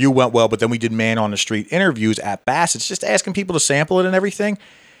 The review went well, but then we did man on the street interviews at Bassett's, just asking people to sample it and everything.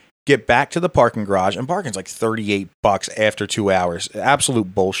 Get back to the parking garage, and parking's like $38 after 2 hours.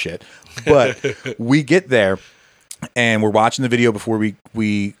 Absolute bullshit. But we get there, and we're watching the video before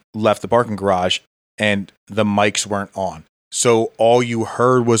we left the parking garage, and the mics weren't on. So all you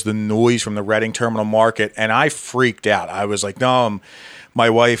heard was the noise from the Reading Terminal Market, and I freaked out. I was like, no, my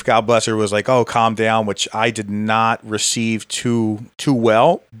wife, God bless her, was like, oh, calm down, which I did not receive too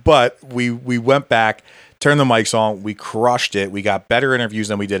well. But we went back, turned the mics on, we crushed it. We got better interviews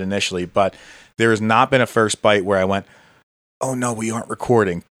than we did initially, but there has not been a first bite where I went, oh, no, we aren't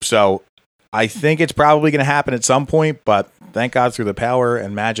recording. So I think it's probably going to happen at some point, but thank God through the power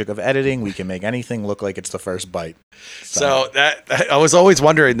and magic of editing, we can make anything look like it's the first bite. So that I was always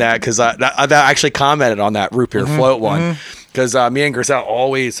wondering that because I actually commented on that root beer float one. Because me and Griselle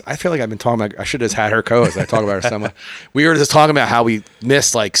always, I feel like I've been talking about, I should have just had her co-host. I talk about her so much. We were just talking about how we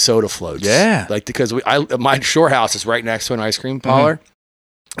miss like soda floats. Yeah. Like, because my shore house is right next to an ice cream parlor.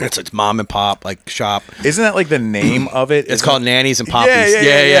 It's mom and pop, like, shop. Isn't that like the name of it? It's called Nannies and Poppies.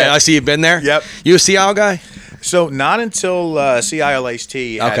 Yeah. I see you've been there. Yep. You a CIL guy? So not until CIL Iced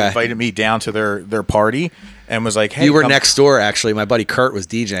Tea had invited me down to their party. And was like, hey, you were next door, actually. My buddy Kurt was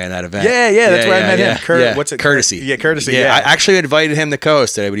DJing that event. Yeah, that's where I met him. Kurt, what's it? Courtesy. Yeah, Courtesy. Yeah, I actually invited him to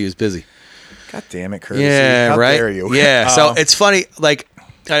co-host today, but he was busy. God damn it, Courtesy. Yeah, How right? dare you? Yeah, so it's funny, like,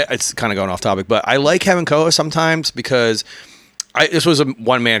 it's kind of going off topic, but I like having co-hosts sometimes because this was a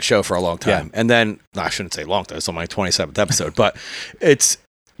one-man show for a long time. Yeah. And then, I shouldn't say long time, it's on my 27th episode, but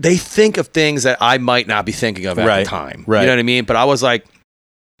they think of things that I might not be thinking of at the time. Right. You know what I mean? But I was like,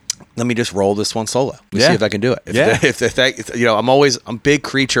 let me just roll this one solo. See if I can do it. I'm a big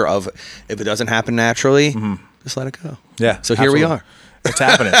creature of, if it doesn't happen naturally, just let it go. Yeah. So here we are. It's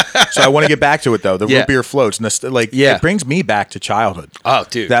happening. So I want to get back to it though. The root beer floats, it brings me back to childhood. Oh,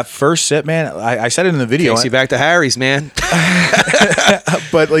 dude, that first sip, man. I said it in the video. Takes you back to Harry's, man.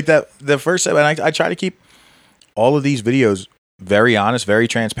 But like the first sip, and I try to keep all of these videos very honest, very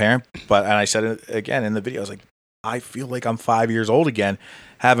transparent. And I said it again in the video. I was like, I feel like I'm 5 years old again,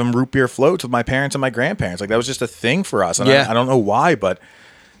 having root beer floats with my parents and my grandparents. Like, that was just a thing for us. And I don't know why, but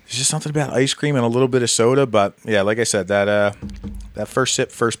there's just something about ice cream and a little bit of soda. But yeah, like I said, that first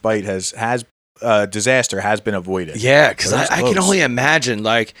sip, first bite disaster has been avoided. Yeah, because I can only imagine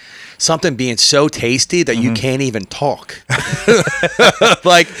like something being so tasty that you can't even talk.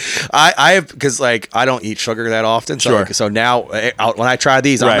 Like I have, because like I don't eat sugar that often. So now when I try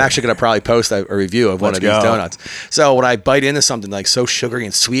these, I'm actually going to probably post a review of one of these donuts. So when I bite into something like so sugary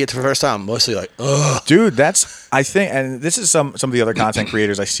and sweet for the first time, I'm mostly like, ugh. Dude, I think, and this is some of the other content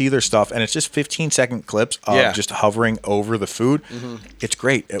creators, I see their stuff and it's just 15-second clips of just hovering over the food. It's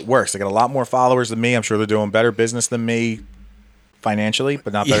great. It works. They got a lot more followers than me. I'm sure they're doing better business than me financially,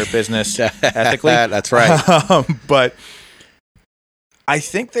 but not better business ethically. That's right. But I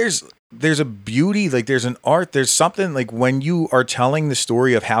think there's a beauty, like there's an art, there's something like when you are telling the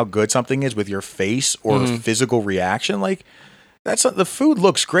story of how good something is with your face or physical reaction, like the food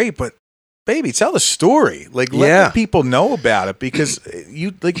looks great, but baby, tell the story. Like, let the people know about it, because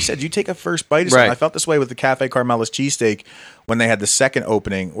like you said, you take a first bite of something. I felt this way with the Cafe Carmelis cheesesteak when they had the second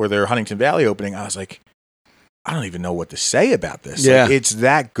opening or their Huntington Valley opening. I was like, I don't even know what to say about this. Yeah. Like, it's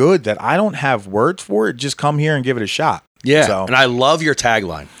that good that I don't have words for it. Just come here and give it a shot. Yeah. So, and I love your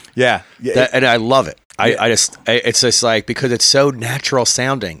tagline. Yeah. And I love it. It's just like, because it's so natural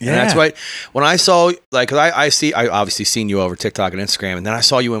sounding. Yeah. And that's why when I saw, like, cause I obviously seen you over TikTok and Instagram, and then I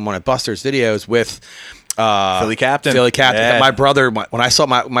saw you in one of Buster's videos with Philly Captain. Yeah. My brother, when I saw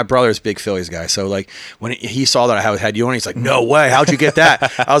my brother's a big Phillies guy. So like when he saw that I had you on, he's like, no way. How'd you get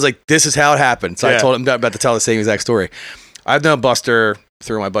that? I was like, this is how it happened. So I told him, I'm about to tell the same exact story. I've known Buster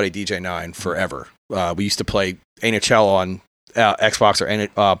through my buddy DJ9 forever. We used to play NHL on Xbox or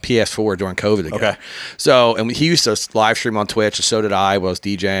PS4 during COVID together. Okay. So, and he used to live stream on Twitch, and so did I. Was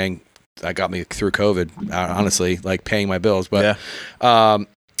DJing. That got me through COVID, honestly, like paying my bills. But, and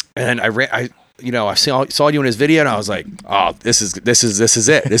I saw you in his video, and I was like, oh, this is it.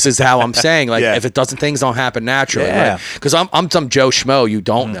 This is how I'm saying. Like, if things don't happen naturally. Because I'm some Joe Schmo you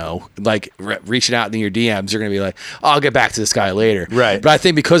don't know. Like, reaching out in your DMs, you're going to be like, oh, I'll get back to this guy later. Right. But I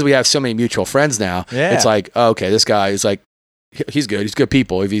think because we have so many mutual friends now, it's like, oh, okay, this guy is like, he's good. He's good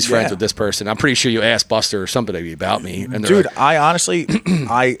people. If he's friends with this person, I'm pretty sure you asked Buster or somebody about me. And dude, like, I honestly,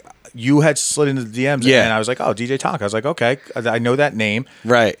 you had slid into the DMs, and I was like, oh, DJ Tonka. I was like, okay, I know that name.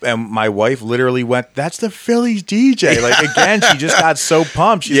 Right. And my wife literally went, that's the Phillies DJ. Like, again, she just got so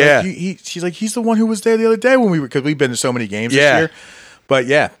pumped. She's like, she's like, he's the one who was there the other day when because we've been to so many games this year. But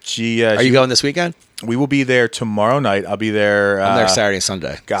she. Are you going this weekend? We will be there tomorrow night. I'll be there. I'm there Saturday and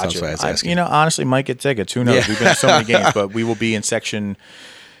Sunday. Gotcha. Honestly, might get tickets. Who knows? We've been to so many games, but we will be in section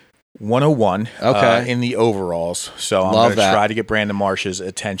 101 in the overalls. So I'm going to try to get Brandon Marsh's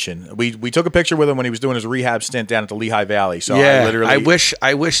attention. We took a picture with him when he was doing his rehab stint down at the Lehigh Valley. So I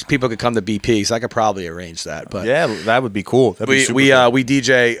wish people could come to BP, so I could probably arrange that. But that would be cool. We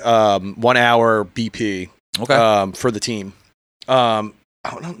DJ 1 hour BP for the team. I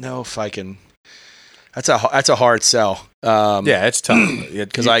don't know if I can. That's a hard sell. It's tough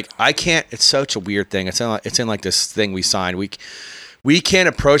because I can't. It's such a weird thing. It's in like this thing we signed. We can't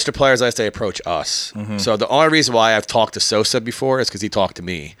approach the players unless they approach us. Mm-hmm. So the only reason why I've talked to Sosa before is because he talked to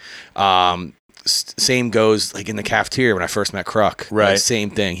me. Same goes like in the cafeteria when I first met Kruk. Right. Like, same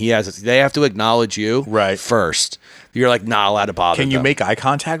thing. They have to acknowledge you first. You're like not allowed to bother them. Can you make eye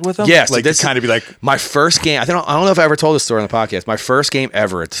contact with them? Yes. Like this kind of be like my first game. I don't know if I ever told this story on the podcast. My first game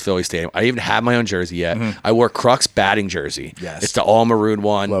ever at the Philly Stadium. I didn't even have my own jersey yet. Mm-hmm. I wore Kruk's batting jersey. Yes. It's the all maroon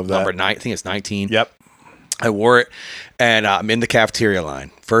one. Love that. Number 9. I think it's 19. Yep. I wore it, and I'm in the cafeteria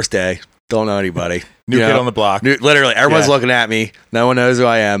line. First day. Don't know anybody. New kid on the block. Literally, everyone's looking at me. No one knows who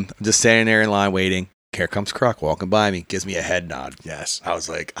I am. I'm just standing there in line waiting. Here comes Kruk walking by me. Gives me a head nod. Yes. I was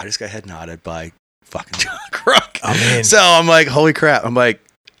like, I just got head nodded by fucking John Kruk. So I'm like, holy crap. I'm like,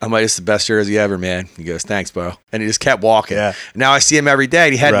 it's the best jersey ever, man. He goes, thanks, bro. And he just kept walking. Yeah. Now I see him every day.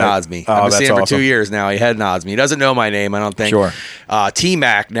 And he head nods me. I've been seeing him for 2 years now. He head nods me. He doesn't know my name, I don't think. Sure.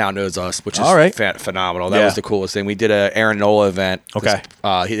 T-Mac now knows us, which is phenomenal. That was the coolest thing. We did a Aaron Nola event. Okay.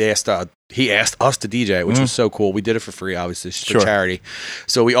 He asked us to DJ, which was so cool. We did it for free, obviously, for charity.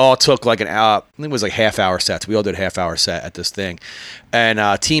 So we all took like an hour. I think it was like half-hour sets. We all did a half-hour set at this thing.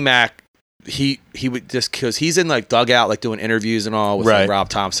 And T-Mac, he would just, because he's in like dugout, like doing interviews and all with like Rob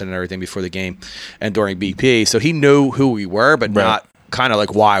Thompson and everything before the game and during BP. So he knew who we were, but not kind of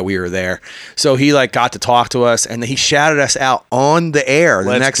like why we were there. So he like got to talk to us, and then he shouted us out on the air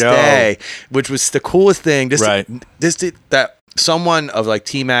the next day, which was the coolest thing. That someone of like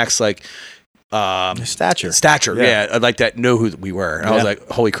T-Mac's like stature, like that knew who we were. And I was like,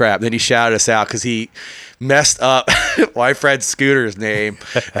 holy crap. Then he shouted us out because he messed up my friend Scooter's name,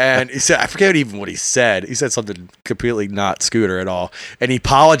 and he said, I forget even what he said. He said something completely not Scooter at all, and he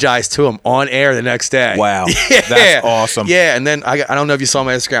apologized to him on air the next day. Wow. That's awesome. Yeah. And then I don't know if you saw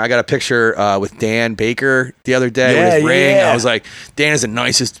my Instagram, I got a picture with Dan Baker the other day with his ring. I was like, Dan is the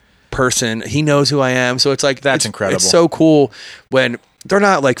nicest person. He knows who I am. So it's like, that's incredible. It's so cool when they're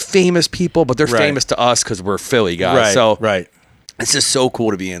not like famous people, but they're famous to us because we're Philly guys. So it's just so cool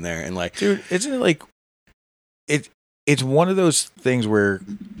to be in there. And like, dude, isn't it like, it's one of those things where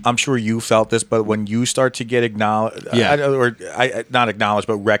I'm sure you felt this, but when you start to get acknowledged, not acknowledged,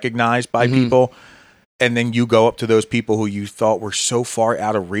 but recognized by people, and then you go up to those people who you thought were so far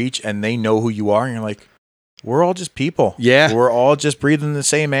out of reach, and they know who you are, and you're like, we're all just people. Yeah. We're all just breathing the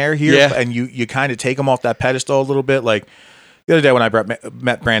same air here. Yeah. And you kind of take them off that pedestal a little bit. Like the other day when I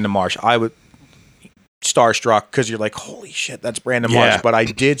met Brandon Marsh, I was starstruck because you're like, holy shit, that's Brandon Marsh. But I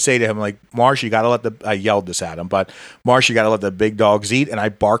did say to him, like, Marsh, you got to I yelled this at him, but Marsh, you got to let the big dogs eat. And I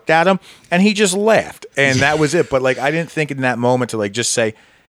barked at him, and he just laughed. And that was it. But like, I didn't think in that moment to like just say,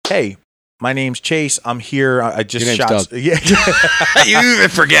 hey, my name's Chase. I'm here. I just shot. You even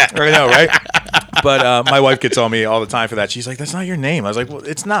forget. I know, right? But my wife gets on me all the time for that. She's like, "That's not your name." I was like, "Well,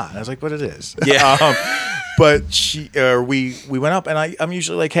 it's not." I was like, "But it is." Yeah. But we went up, and I'm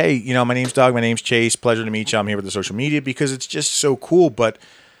usually like, "Hey, my name's Doug. My name's Chase. Pleasure to meet you. I'm here with the social media," because it's just so cool. But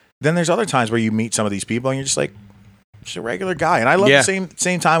then there's other times where you meet some of these people, and you're just like, just a regular guy. And I love the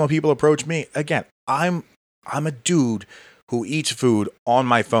same time when people approach me. Again, I'm a dude who eats food on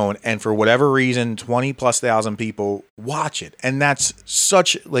my phone, and for whatever reason, 20,000+ people watch it. And that's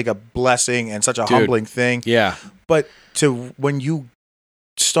such like a blessing and such a humbling thing. Yeah. But when you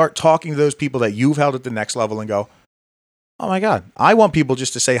start talking to those people that you've held at the next level and go, oh my God, I want people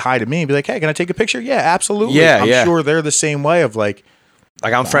just to say hi to me and be like, hey, can I take a picture? Yeah, absolutely. Yeah, I'm sure they're the same way of like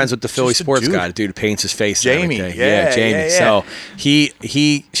I'm friends with the Philly sports guy, the dude who paints his face. Jamie. Jamie. Yeah. So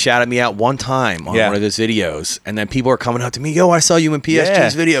he shouted me out one time on one of his videos, and then people are coming up to me, yo, I saw you in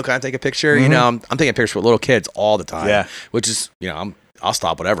PSG's video. Can I take a picture? Mm-hmm. I'm taking pictures with little kids all the time. Yeah. Which is, I'll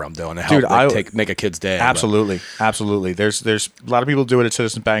stop whatever I'm doing to help make a kid's day. Absolutely. There's a lot of people do it at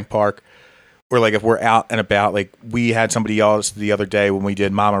Citizen Bank Park. Or like if we're out and about, like we had somebody else the other day when we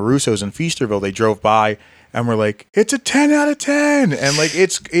did Mama Russo's in Feasterville. They drove by and we're like, it's a 10 out of 10. And like,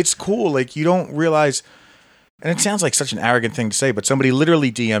 it's cool. Like you don't realize, and it sounds like such an arrogant thing to say, but somebody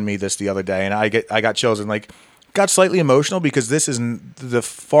literally DM'd me this the other day and I got chills and like got slightly emotional because this is the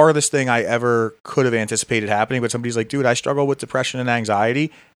farthest thing I ever could have anticipated happening. But somebody's like, dude, I struggle with depression and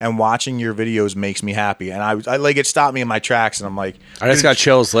anxiety, and watching your videos makes me happy. And I like, it stopped me in my tracks, and I'm like, I just got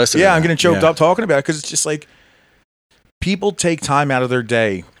chills listening. Yeah, I'm getting choked up talking about it because it's just like people take time out of their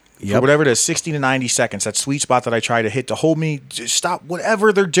day. For whatever it is, 60 to 90 seconds, that sweet spot that I try to hit to hold me, just stop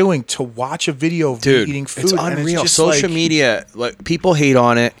whatever they're doing to watch a video of me eating food. It's unreal. And it's just social media, like people hate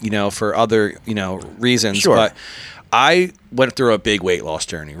on it, for other, reasons. Sure. But I went through a big weight loss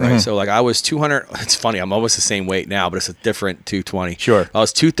journey, right? Mm-hmm. So like I was 200. It's funny, I'm almost the same weight now, but it's a different 220. Sure. I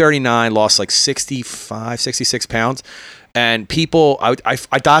was 239, lost like 66 pounds. And people, I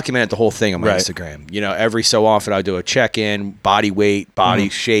documented the whole thing on my Instagram. Every so often I do a check-in, body weight, body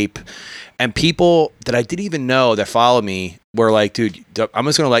shape. And people that I didn't even know that follow me were like, dude, I'm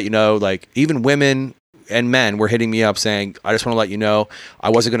just going to let you know, like even women and men were hitting me up saying, I just want to let you know, I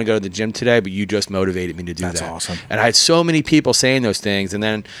wasn't going to go to the gym today, but you just motivated me to do that. That's awesome. And I had so many people saying those things. And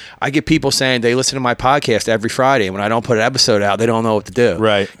then I get people saying they listen to my podcast every Friday. And when I don't put an episode out, they don't know what to do.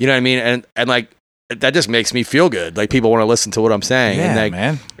 Right. You know what I mean? And like, that just makes me feel good. Like people want to listen to what I'm saying. Yeah, and like,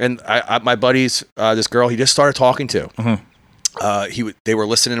 man. And I my buddies, this girl he just started talking to, they were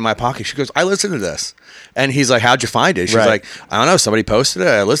listening to my podcast. She goes, I listened to this. And he's like, how'd you find it? She's like, I don't know. Somebody posted it.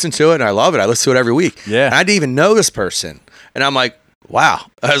 I listened to it and I love it. I listen to it every week. Yeah. And I didn't even know this person. And I'm like, wow.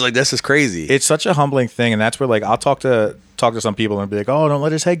 I was like, this is crazy. It's such a humbling thing. And that's where like, I'll talk to some people and be like, oh, don't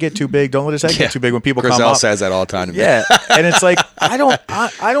let his head get too big. Don't let his head get too big when people come up. Says that all the time to me. Yeah. And it's like, I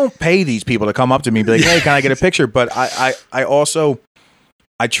don't pay these people to come up to me and be like, hey, can I get a picture? But I also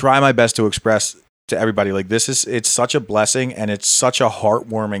try my best to express to everybody, like it's such a blessing and it's such a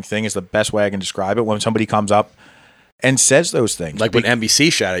heartwarming thing is the best way I can describe it when somebody comes up and says those things. Like when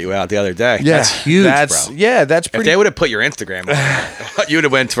NBC shouted you out the other day. Yeah, that's huge, bro. Yeah, that's pretty. If they would have put your Instagram on, you would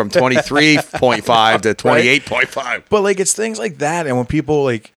have went from 23.5 to 28.5. But like it's things like that, and when people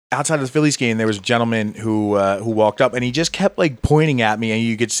like outside of the Phillies game, there was a gentleman who walked up and he just kept like pointing at me, and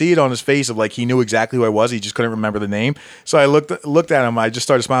you could see it on his face of like he knew exactly who I was. He just couldn't remember the name. So I looked at him. I just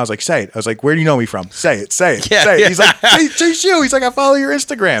started smiling. I was like, "Say it." I was like, "Where do you know me from? Say it. Say it. Yeah, say it." He's like, "Chase you." He's like, "I follow your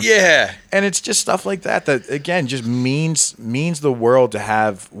Instagram." Yeah. And it's just stuff like that again just means the world to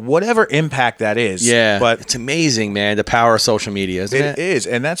have whatever impact that is. Yeah. But it's amazing, man. The power of social media, isn't it? It is,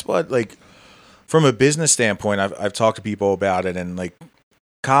 and that's what like from a business standpoint, I've talked to people about it, and like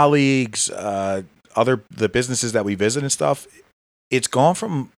colleagues, the businesses that we visit and stuff, it's gone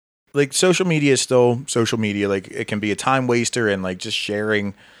from like social media is still social media. Like it can be a time waster and like just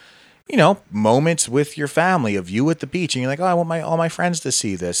sharing, moments with your family of you at the beach, and you're like, oh, I want all my friends to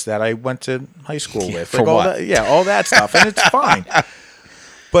see this that I went to high school with. Like, for what? All that stuff, and it's fine.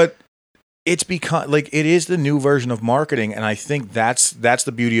 But it's become like it is the new version of marketing, and I think that's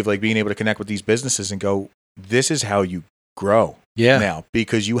the beauty of like being able to connect with these businesses and go, this is how you grow. Yeah. Now,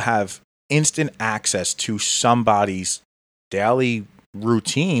 because you have instant access to somebody's daily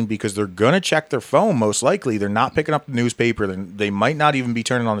routine because they're going to check their phone most likely. They're not picking up the newspaper. They might not even be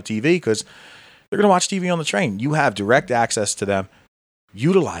turning on the TV because they're going to watch TV on the train. You have direct access to them.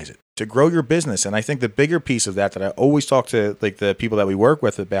 Utilize it to grow your business. And I think the bigger piece of that I always talk to like the people that we work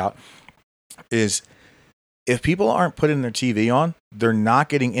with about is if people aren't putting their TV on, they're not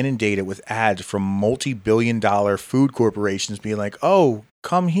getting inundated with ads from multi-billion-dollar food corporations being like, oh,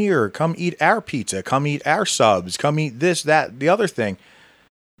 come here, come eat our pizza, come eat our subs, come eat this, that, the other thing.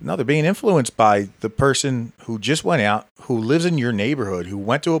 No, they're being influenced by the person who just went out, who lives in your neighborhood, who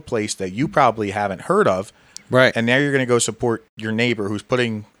went to a place that you probably haven't heard of. Right. And now you're going to go support your neighbor who's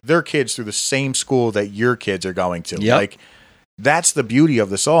putting their kids through the same school that your kids are going to. Yep. Like, that's the beauty of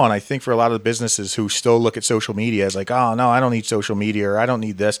this all. And I think for a lot of the businesses who still look at social media as like, oh, no, I don't need social media or I don't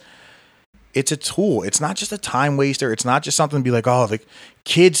need this. It's a tool. It's not just a time waster. It's not just something to be like, oh, the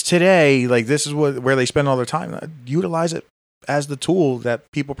kids today, like this is where they spend all their time. Utilize it as the tool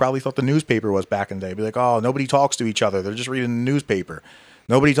that people probably thought the newspaper was back in the day. Be like, oh, nobody talks to each other. They're just reading the newspaper.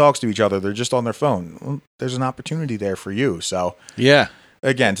 Nobody talks to each other. They're just on their phone. Well, there's an opportunity there for you. So yeah,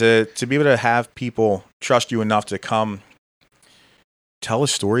 again, to be able to have people trust you enough to come tell a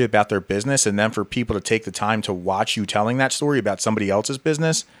story about their business, and then for people to take the time to watch you telling that story about somebody else's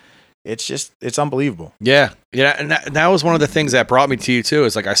business, it's unbelievable. Yeah. Yeah. And that was one of the things that brought me to you too,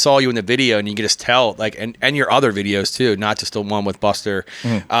 is like, I saw you in the video and you could just tell, like, and your other videos too, not just the one with Buster.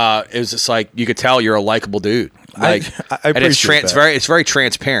 It was just like, you could tell you're a likable dude. Like, I and appreciate it's that. it's very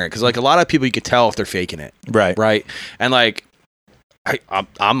transparent. Cause like a lot of people, you could tell if they're faking it. Right. Right. And like,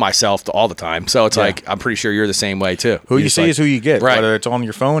 I'm myself all the time. So it's Yeah. like, I'm pretty sure you're the same way too. Who you see is who you get, Right. whether it's on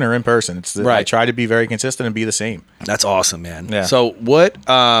your phone or in person. It's Right. I try to be very consistent and be the same. That's awesome, man. Yeah. So what,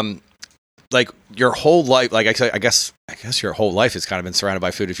 like your whole life, like I guess your whole life has kind of been surrounded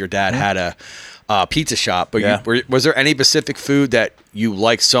by food. If your dad had a pizza shop, but Yeah. was there any specific food that you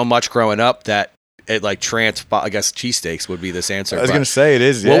liked so much growing up that it like I guess cheesesteaks would be this answer. I was going to say it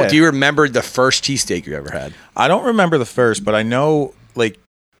is. Yeah. What do you remember the first cheesesteak you ever had? I don't remember the first, but I know like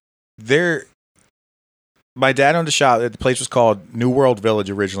my dad owned a shop. The place was called New World Village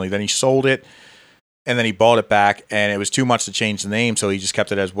originally. Then he sold it, and then he bought it back, and it was too much to change the name, so he just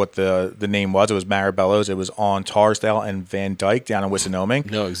kept it as what the name was. It was Marabello's. It was on Tarsdale and Van Dyke down in Wissinoming.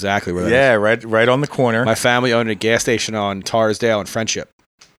 No, exactly where that is. Right on the corner. My family owned a gas station on Tarsdale and Friendship.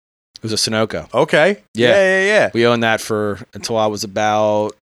 It was a Sunoco. Okay. Yeah. We owned that until I was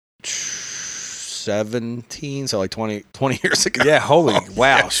about 17, so like 20 years ago. Yeah, holy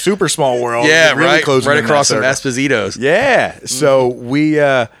wow. Super small world. Yeah, really right. Close right across from circle. Esposito's. Yeah. So we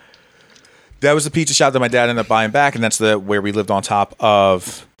that was the pizza shop that my dad ended up buying back, and that's where we lived on top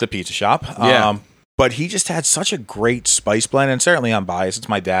of the pizza shop. Yeah. But he just had such a great spice blend, and certainly I'm biased. It's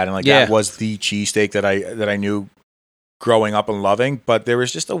my dad, and that was the cheesesteak that I knew growing up and loving. But there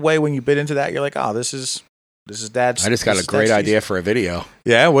was just a way when you bit into that, you're like, oh, this is dad's. I just got a great idea for a video.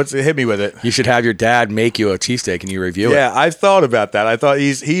 Yeah, hit me with it. You should have your dad make you a cheesesteak and you review it. Yeah, I've thought about that. I thought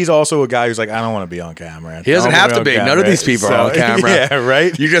he's also a guy who's like, I don't want to be on camera. He doesn't have to be. None of these people are on camera. Yeah,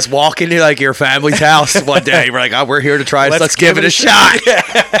 right. You just walk into like your family's house one day. We're like, oh, we're here to try it. Let's give it a shot.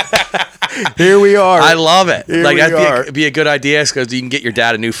 Here we are. I love it. Here like that'd be a good idea because you can get your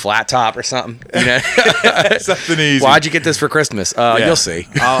dad a new flat top or something. You know? Something easy. Why'd you get this for Christmas? You'll see.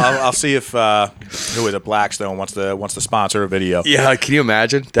 I'll see if who is it, Blackstone wants to sponsor a video. Yeah, can you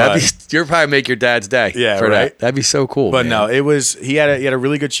imagine? You'll probably make your dad's day. Yeah, for right. That'd be so cool. But man. no, he had a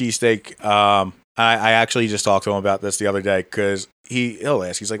really good cheesesteak. I actually just talked to him about this the other day because he'll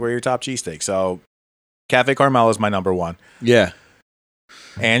ask. He's like, "Where are your top cheesesteaks?" So, Cafe Carmel is my number one. Yeah.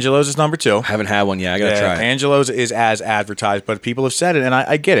 Angelo's is number two. I haven't had one yet. I gotta try it. Angelo's is as advertised, but people have said it, and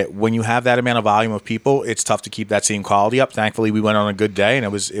I get it. When you have that amount of volume of people, it's tough to keep that same quality up. Thankfully, we went on a good day, and it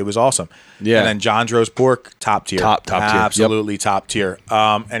was awesome. Yeah. And then John's Roast Pork, top tier. Top tier. Absolutely top tier.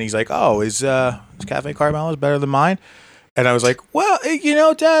 And he's like, oh, is Cafe Carmel better than mine? And I was like, well,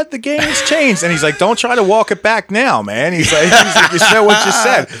 Dad, the game has changed. And he's like, don't try to walk it back now, man. He's like you said what you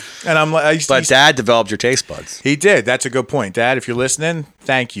said. And I'm like, but Dad developed your taste buds. He did. That's a good point. Dad, if you're listening,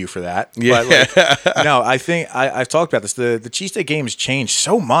 thank you for that. Yeah. But no, I think I've talked about this. The cheesesteak game has changed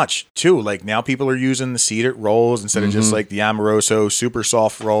so much too. Like now people are using the seeded rolls instead of just like the Amoroso super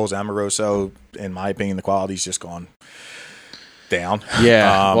soft rolls. Amoroso, in my opinion, the quality's just gone down.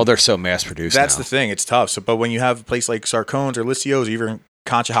 Yeah. Well, they're so mass produced. That's now. the thing. It's tough. So, but when you have a place like Sarcone's or Licio's, or even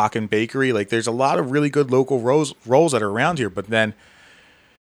Conshohocken Bakery, like there's a lot of really good local rolls that are around here. But then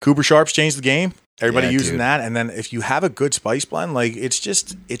Cooper Sharp's changed the game. Everybody using that. And then if you have a good spice blend, like it's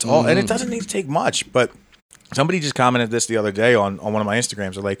all, and it doesn't need to take much. But somebody just commented this the other day on one of my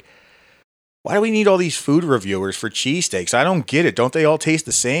Instagrams. They're like, why do we need all these food reviewers for cheesesteaks? I don't get it. Don't they all taste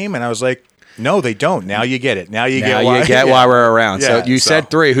the same? And I was like, no, they don't. Now you get it. Now you get why we're around. Yeah, so you said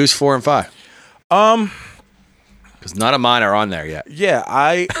 3. Who's 4 and 5? Because none of mine are on there yet.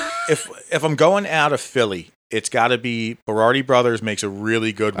 Yeah, if I'm going out of Philly, it's got to be Berardi Brothers makes a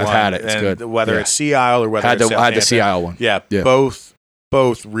really good one. I've had it. It's and good. Whether it's Sea Isle or whether I had it's I had the Sea Isle one. Yeah, both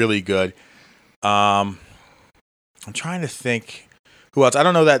really good. I'm trying to think who else. I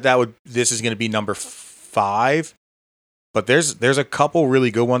don't know that this is going to be number 5. But there's a couple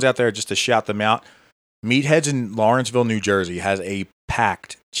really good ones out there just to shout them out. Meatheads in Lawrenceville, New Jersey has a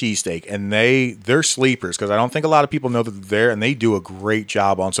packed cheesesteak, and they're sleepers because I don't think a lot of people know that they're there, and they do a great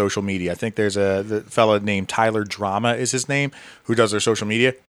job on social media. I think there's the fella named Tyler Drama is his name who does their social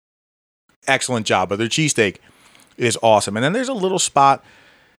media. Excellent job, but their cheesesteak is awesome. And then there's a little spot.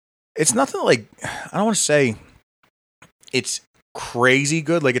 It's nothing like, I don't want to say it's crazy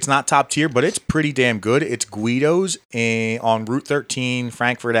good. Like, it's not top tier, but it's pretty damn good. It's Guido's on Route 13,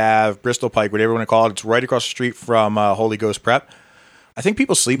 Frankfurt Ave, Bristol Pike, whatever you want to call it. It's right across the street from Holy Ghost Prep. I think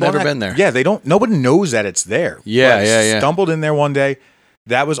people sleep on that. Never been there. Yeah, nobody knows that it's there. Yeah. Stumbled in there one day.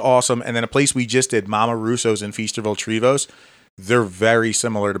 That was awesome. And then a place we just did, Mama Russo's in Feasterville, Trevose. They're very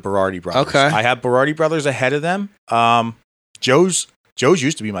similar to Berardi Brothers. Okay. I have Berardi Brothers ahead of them. Joe's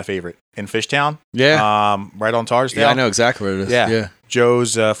used to be my favorite in Fishtown. Yeah. Right on Tarsdale. Yeah, I know exactly where it is. Yeah.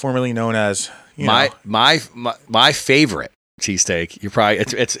 Joe's formerly known as my favorite cheesesteak. You're probably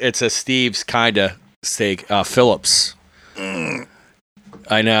it's a Steve's kind of steak. Phillips.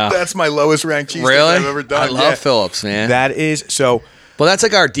 I know. That's my lowest ranked cheesesteak I've ever done. I love Phillips, man. That is so. Well, that's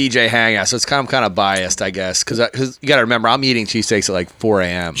like our DJ hangout, so I'm kind of biased, I guess, because you got to remember I'm eating cheesesteaks at like 4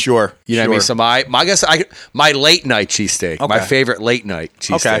 a.m. Sure, you know what I mean. So my late night cheesesteak, my favorite late night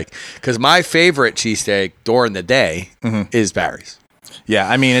cheesesteak, because my favorite cheesesteak during the day is Barry's. Yeah,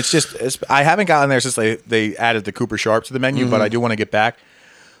 I mean I haven't gotten there since they added the Cooper Sharp to the menu, but I do want to get back.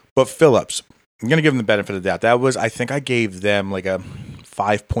 But Phillips, I'm gonna give them the benefit of the doubt. I think I gave them like a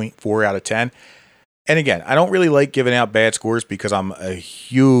 5.4 out of 10. And again, I don't really like giving out bad scores because I'm a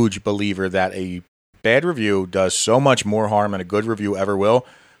huge believer that a bad review does so much more harm than a good review ever will.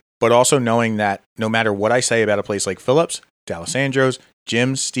 But also knowing that no matter what I say about a place like Phillips, D'Alessandro's,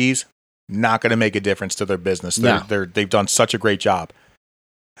 Jim's, Steve's, not going to make a difference to their business. They've done such a great job.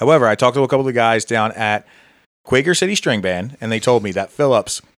 However, I talked to a couple of the guys down at Quaker City String Band, and they told me that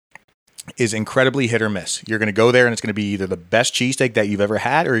Phillips is incredibly hit or miss. You're going to go there and it's going to be either the best cheesesteak that you've ever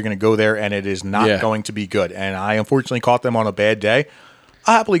had, or you're going to go there and it is not going to be good. And I unfortunately caught them on a bad day.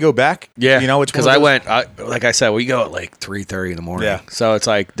 I'll happily go back. Yeah. It's because like I said, we go at like 3:30 in the morning. Yeah. So it's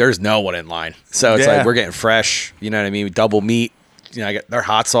like, there's no one in line. So it's like, we're getting fresh, you know what I mean? Double meat, I get their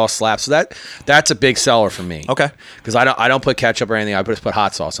hot sauce slaps. So that's a big seller for me. Okay. Because I don't put ketchup or anything. I just put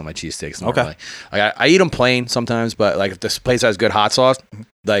hot sauce on my cheesesteaks normally. Okay. Like I eat them plain sometimes, but like if this place has good hot sauce,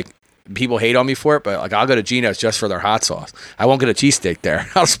 like, people hate on me for it, but like I'll go to Gino's just for their hot sauce. I won't get a cheesesteak there.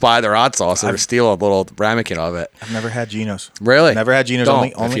 I'll just buy their hot sauce or steal a little ramekin of it. I've never had Gino's. Really? Never had Gino's.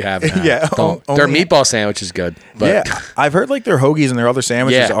 Don't, only if you haven't. Don't. Their meatball sandwich is good. But. Yeah, I've heard like their hoagies and their other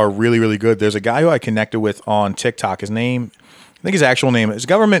sandwiches are really, really good. There's a guy who I connected with on TikTok. His name, I think his actual name, his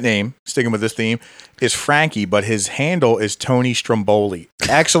government name, sticking with this theme, is Frankie, but his handle is Tony Stromboli.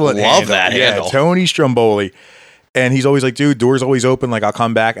 Excellent Love that handle. Yeah, Tony Stromboli. And he's always like, dude, door's always open. Like, I'll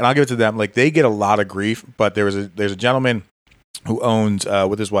come back. And I'll give it to them. Like, they get a lot of grief. But there's a gentleman who owns,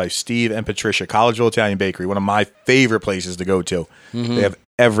 with his wife, Steve and Patricia, Collegeville Italian Bakery, one of my favorite places to go to. Mm-hmm. They have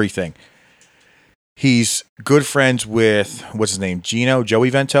everything. He's good friends with, what's his name? Joey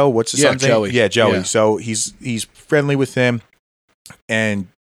Vento? What's his son's name? Joey. Yeah, Joey. Yeah. So he's friendly with him. And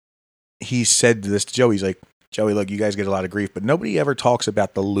he said this to Joey. He's like, Joey, look, you guys get a lot of grief, but nobody ever talks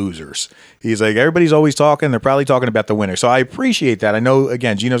about the losers. He's like, everybody's always talking. They're probably talking about the winner. So I appreciate that. I know,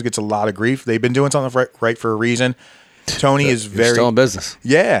 again, Gino's gets a lot of grief. They've been doing something right for a reason. Tony is very... still in business.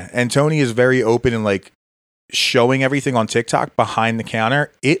 Yeah, and Tony is very open and like showing everything on TikTok behind the counter.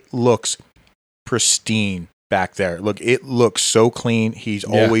 It looks pristine back there. Look, it looks so clean. He's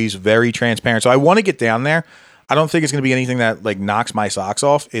always very transparent. So I want to get down there. I don't think it's going to be anything that like knocks my socks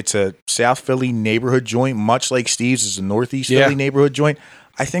off. It's a South Philly neighborhood joint, much like Steve's is a Northeast Philly neighborhood joint.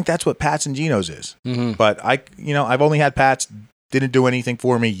 I think that's what Pat's and Gino's is. Mm-hmm. But I've only had Pat's, didn't do anything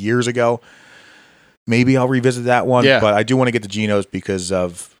for me years ago. Maybe I'll revisit that one. Yeah. But I do want to get to Gino's because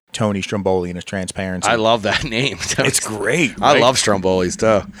of Tony Stromboli and his transparency. I love that name. It's great. Right? I love Strombolis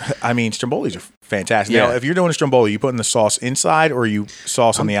too. I mean, Strombolis are fantastic. Yeah. Now, if you're doing a Stromboli, you putting the sauce inside or you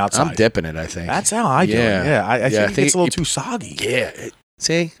sauce on the outside? I'm dipping it, I think. That's how I do it. Yeah. I think it's a little too soggy. Yeah.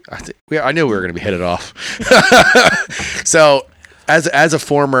 See, I knew we were going to be hit it off. So, as a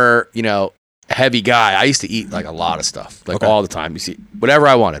former, heavy guy, I used to eat like a lot of stuff, like all the time. You see, whatever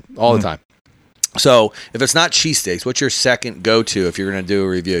I wanted, all the time. So if it's not cheesesteaks, what's your second go-to if you're going to do a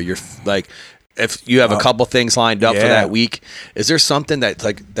review? You're like, if you have a couple things lined up for that week, is there something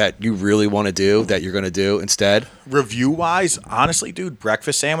that you really want to do that you're going to do instead? Review-wise, honestly, dude,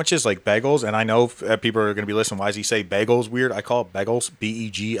 breakfast sandwiches like bagels, and I know people are going to be listening, why does he say bagels weird? I call it bagels,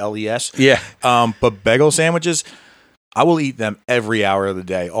 B-E-G-L-E-S. Yeah. But bagel sandwiches, I will eat them every hour of the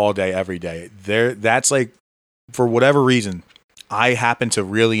day, all day, every day. That's like for whatever reason, I happen to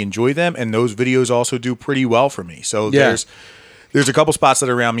really enjoy them, and those videos also do pretty well for me. So there's a couple spots that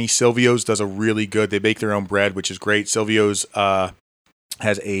are around me. Silvio's does a really good. They bake their own bread, which is great. Silvio's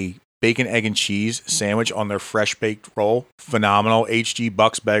has a bacon, egg, and cheese sandwich on their fresh baked roll. Phenomenal. HG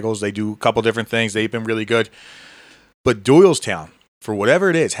Bucks Bagels. They do a couple different things. They've been really good. But Doylestown, for whatever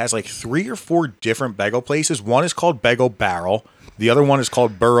it is, has like 3 or 4 different bagel places. One is called Bagel Barrel. The other one is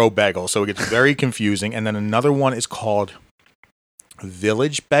called Burrow Bagel. So it gets very confusing. And then another one is called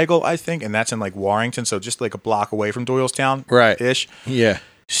Village Bagel, I think, and that's in like Warrington, so just like a block away from Doylestown, right-ish. Yeah,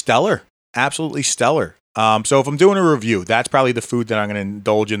 stellar, absolutely stellar. So if I'm doing a review, that's probably the food that I'm going to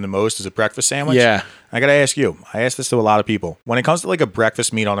indulge in the most is a breakfast sandwich. Yeah, I got to ask you. I ask this to a lot of people when it comes to like a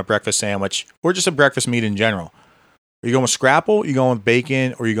breakfast meat on a breakfast sandwich, or just a breakfast meat in general. Are you going with scrapple? Are you going with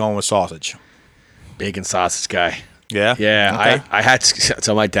bacon? Or are you going with sausage? Bacon sausage guy. Yeah? Yeah. Okay. I had,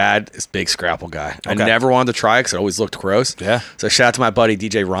 so my dad is a big scrapple guy. I never wanted to try it because it always looked gross. Yeah. So shout out to my buddy,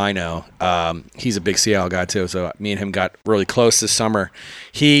 DJ Rhino. He's a big Seattle guy too. So me and him got really close this summer.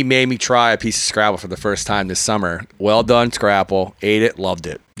 He made me try a piece of scrapple for the first time this summer. Well done, scrapple. Ate it, loved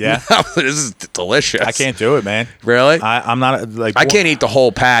it. Yeah. This is delicious. I can't do it, man. Really? I'm not like... I can't eat the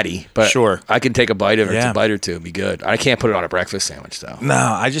whole patty, but sure. I can take a bite of it. Yeah. A bite or two and be good. I can't put it on a breakfast sandwich though. No,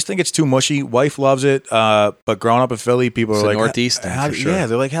 I just think it's too mushy. Wife loves it, but growing up in Philly, people are like... Northeast, for sure. Yeah,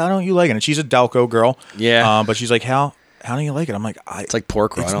 they're like, how don't you like it? And she's a Delco girl. Yeah. But she's like, how don't you like it? I'm like... it's like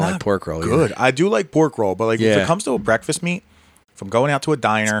pork roll. I don't like pork roll good. either. I do like pork roll, but like if it comes to a breakfast meat, if I'm going out to a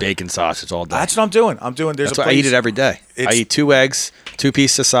diner... It's bacon sausage all day. That's what I'm doing. There's I eat it every day. I eat 2 eggs, 2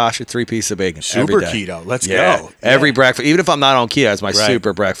 pieces of sausage, 3 pieces of bacon. Super keto. Let's go. Yeah. Every breakfast, even if I'm not on keto, it's my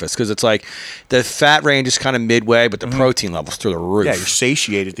super breakfast because it's like the fat range is kind of midway, but the protein level's through the roof. Yeah, you're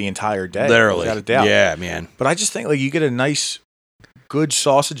satiated the entire day. Literally. Without a doubt. Yeah, man. But I just think like you get a nice, good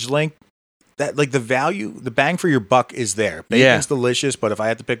sausage link. That like the value, the bang for your buck is there. Bacon's delicious, but if I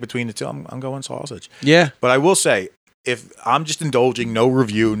had to pick between the two, I'm going sausage. Yeah. But I will say, if I'm just indulging, no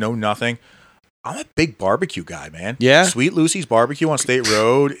review, no nothing, I'm a big barbecue guy, man. Yeah. Sweet Lucy's Barbecue on State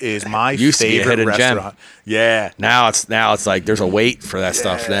Road is my favorite restaurant. Yeah. Now it's like there's a wait for that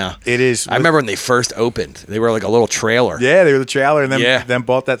stuff now. It is. I remember when they first opened, they were like a little trailer. Yeah, they were the trailer, and then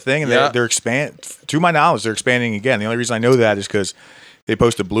bought that thing, and they're expanding. To my knowledge, they're expanding again. The only reason I know that is because they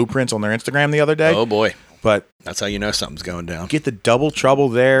posted blueprints on their Instagram the other day. Oh boy. But that's how you know something's going down. Get the double trouble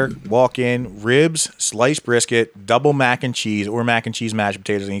there. Walk in, ribs, sliced brisket, double mac and cheese, or mac and cheese mashed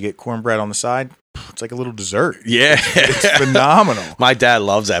potatoes, and you get cornbread on the side. It's like a little dessert. Yeah, it's phenomenal. My dad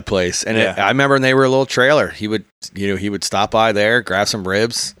loves that place, and I remember when they were a little trailer. He would stop by there, grab some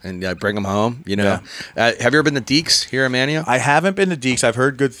ribs, and bring them home. Have you ever been to Deeks here in Manio? I haven't been to Deeks. I've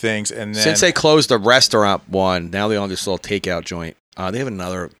heard good things, and then, since they closed the restaurant one, now they own this little takeout joint. They have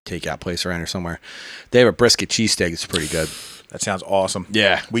another takeout place around here somewhere. They have a brisket cheesesteak. It's pretty good. That sounds awesome.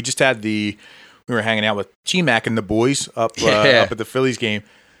 Yeah. We just had we were hanging out with G-Mac and the boys up at the Phillies game.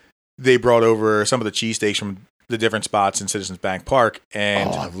 They brought over some of the cheesesteaks from the different spots in Citizens Bank Park.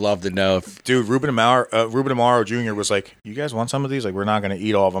 And I'd love to know. Dude, Ruben Amaro Jr. was like, you guys want some of these? Like, we're not going to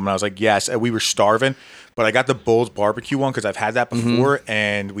eat all of them. And I was like, yes. And we were starving. But I got the Bull's Barbecue one because I've had that before.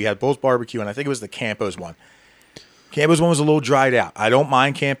 And we had Bull's Barbecue, and I think it was the Campos one. Campos one was a little dried out. I don't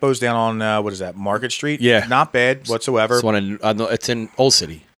mind Campos down on, Market Street. Yeah. Not bad whatsoever. It's in Old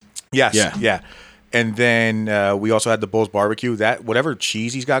City. Yes. Yeah. And then we also had the Bull's Barbecue. That whatever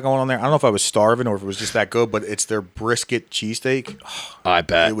cheese he's got going on there, I don't know if I was starving or if it was just that good, but it's their brisket cheesesteak. I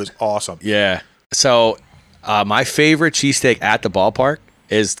bet. It was awesome. Yeah. So my favorite cheesesteak at the ballpark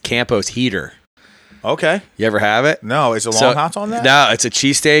is Campos Heater. Okay. You ever have it? No. Is it long hots on that? No, it's a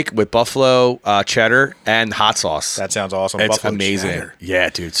cheesesteak with buffalo cheddar and hot sauce. That sounds awesome. It's buffalo amazing. Cheddar. Yeah,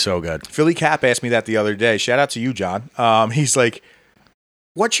 dude, so good. Philly Cap asked me that the other day. Shout out to you, John. He's like,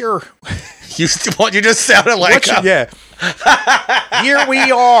 what's your... You just sounded like... Here we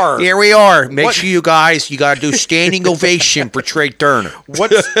are. Here we are. Make sure you guys, you got to do standing ovation for Trey Turner.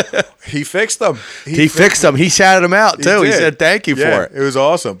 He fixed them. He fixed them. He shouted them out, too. He said thank you for it. It was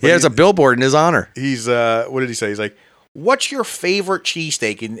awesome. He has a billboard in his honor. He's, what did he say? He's like, what's your favorite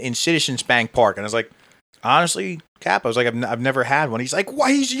cheesesteak in Citizens Bank Park? And I was like, honestly, Cap, I was like, I've never had one. He's like,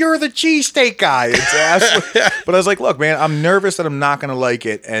 why? You're the cheesesteak guy. It's absolutely. But I was like, look, man, I'm nervous that I'm not going to like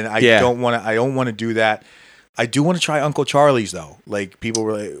it, and I don't want to do that. I do want to try Uncle Charlie's though. Like people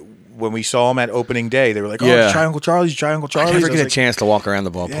were like, when we saw him at opening day, they were like, "Oh, try Uncle Charlie's, try Uncle Charlie's." I never get a chance to walk around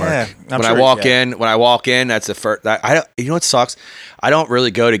the ballpark. Yeah, when I walk in, that's the first. You know what sucks? I don't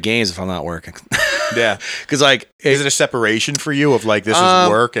really go to games if I'm not working. Yeah, because like, is it a separation for you of like this is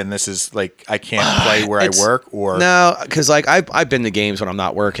work and this is like I can't play where I work or no? Because like I've been to games when I'm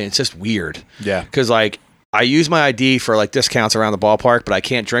not working. It's just weird. Yeah, because like I use my ID for like discounts around the ballpark, but I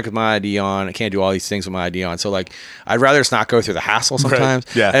can't drink with my ID on. I can't do all these things with my ID on. So like, I'd rather just not go through the hassle sometimes.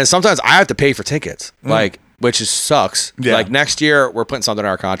 Right. Yeah. And sometimes I have to pay for tickets, which sucks. Yeah. Like next year, we're putting something in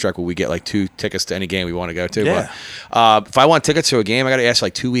our contract where we get like 2 tickets to any game we want to go to. Yeah. But if I want tickets to a game, I got to ask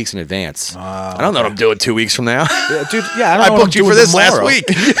like 2 weeks in advance. I don't know what I'm doing 2 weeks from now. Yeah, dude. Yeah, I booked you for this last week.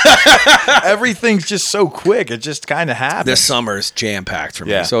 Everything's just so quick. It just kind of happens. This summer is jam packed for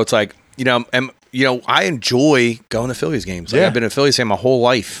me. Yeah. So it's like, I enjoy going to Phillies games. Like, I've been a Phillies fan my whole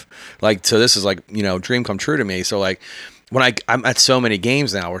life. Like, so this is like, dream come true to me. So like, when I'm at so many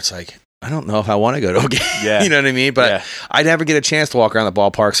games now where it's like, I don't know if I want to go to a game. Yeah. You know what I mean? But I never get a chance to walk around the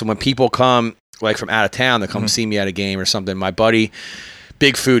ballpark. So when people come like from out of town, they come see me at a game or something. My buddy,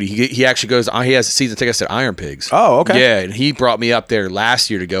 big foodie, he actually goes, he has season tickets at Iron Pigs. Oh, okay. Yeah. And he brought me up there last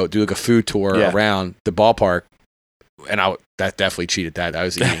year to go do like a food tour around the ballpark. And that definitely cheated that. I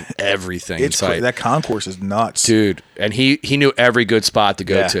was eating everything in sight. That concourse is nuts, dude. And he knew every good spot to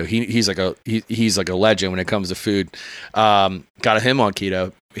go to. He's like a legend when it comes to food. Got him on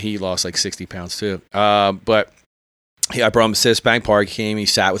keto. He lost like 60 pounds too. But I brought him to Sis Bank Park. He came. He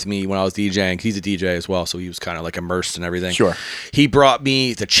sat with me when I was DJing. He's a DJ as well, so he was kind of like immersed in everything. Sure. He brought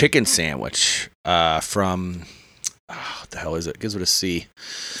me the chicken sandwich from what the hell is it? Gives it a C.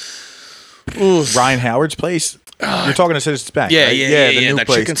 Ooh. Ryan Howard's place. You're talking to Citizens Bank. Yeah, right? yeah. The new that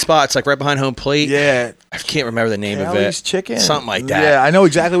place. chicken spot. It's like right behind home plate. Yeah. I can't remember the name of it. Chicken. Something like that. Yeah, I know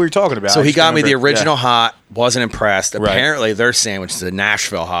exactly what you're talking about. So he got me the original hot. Wasn't impressed. Right. Apparently, their sandwich is a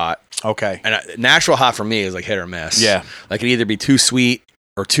Nashville hot. Okay. And Nashville hot for me is like hit or miss. Yeah. Like it either be too sweet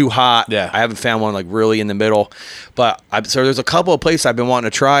or too hot. Yeah. I haven't found one like really in the middle. But so there's a couple of places I've been wanting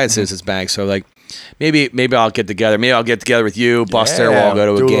to try at Citizens Bank. So like maybe I'll get together. Maybe I'll get together with you, Buster. We'll all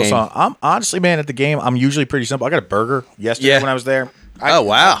go to a game. I'm honestly, man, at the game, I'm usually pretty simple. I got a burger yesterday when I was there. Oh,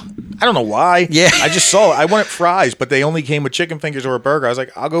 wow. I don't know why. Yeah. I just saw it. I wanted fries, but they only came with chicken fingers or a burger. I was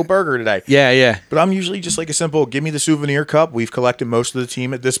like, I'll go burger today. Yeah. But I'm usually just like a simple, give me the souvenir cup. We've collected most of the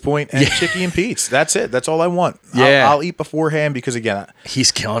team at this point, and Chicky and Pete's. That's it. That's all I want. Yeah. I'll eat beforehand because, again,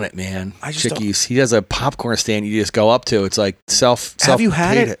 he's killing it, man. Chickies. He has a popcorn stand you just go up to. It's like self. Have you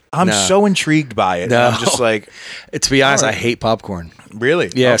had it? I'm so intrigued by it. No. I'm just like, to be honest, I hate popcorn.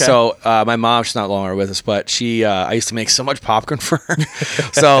 Really? Yeah. Okay. So my mom, she's not longer with us, but I used to make so much popcorn for her.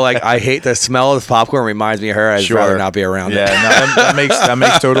 So like I hate the smell of the popcorn. Reminds me of her. I'd rather not be around. Yeah. No, that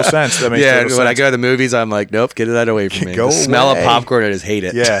makes total sense. When I go to the movies, I'm like, nope, get that away from me. The smell of popcorn, I just hate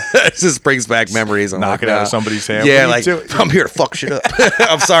it. Yeah. It just brings back memories. Knock it out of somebody's hand. Yeah. Like I'm here to fuck shit up.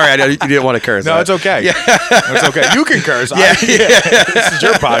 I'm sorry. I know you didn't want to curse. No, it's okay. Yeah. It's okay. You can curse. Yeah. This is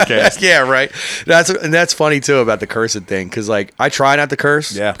your podcast. Yeah. Right. That's funny too about the cursing thing because like I try not to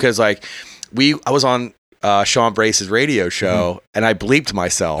curse. Yeah. Because like I was on Sean Brace's radio show and I bleeped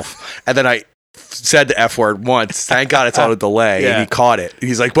myself and then I said the F word once. Thank God it's on a delay and he caught it.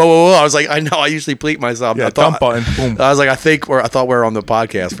 He's like, whoa. I was like, I know I usually bleep myself. Yeah, I button. Boom. I was like, I thought we were on the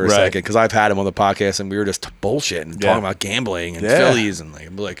podcast for a second because I've had him on the podcast and we were just bullshitting, talking about gambling and Phillies and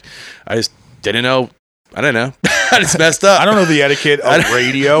like I just didn't know. I don't know. I just messed up. I don't know the etiquette of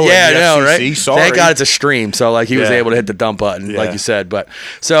radio. Yeah, and the I know, FCC. right? Sorry. Thank God it's a stream, so like he was able to hit the dump button, like you said. But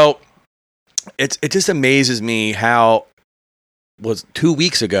so it just amazes me how was 2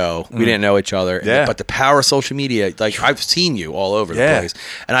 weeks ago we didn't know each other. Yeah. But the power of social media, like I've seen you all over the place,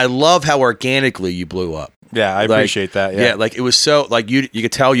 and I love how organically you blew up. Yeah, I appreciate that. Yeah, like it was so like you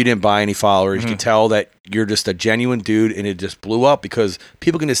could tell you didn't buy any followers. You could tell that you're just a genuine dude, and it just blew up because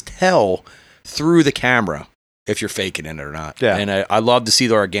people can just tell through the camera if you're faking it or not. Yeah. And I love to see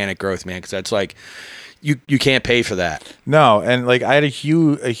the organic growth, man, because that's like you can't pay for that. No, and like I had a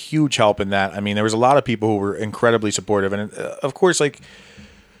huge help in that. I mean, there was a lot of people who were incredibly supportive, and of course, like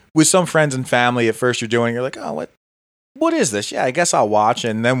with some friends and family, at first you're like, oh, what is this? Yeah, I guess I'll watch.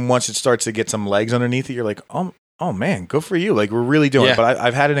 And then once it starts to get some legs underneath it, you're like, oh man, good for you. Like we're really doing it. But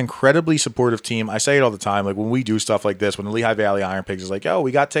I've had an incredibly supportive team. I say it all the time. Like when we do stuff like this, when the Lehigh Valley Iron Pigs is like, oh,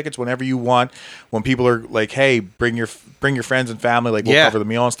 we got tickets whenever you want. When people are like, hey, bring your friends and family, like we'll cover the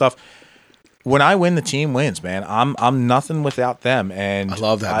meal and stuff. When I win, the team wins, man. I'm nothing without them. And I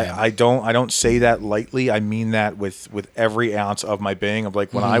love that. Man. I don't say that lightly. I mean that with every ounce of my being of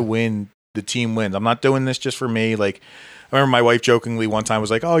like when I win, the team wins. I'm not doing this just for me. Like I remember my wife jokingly one time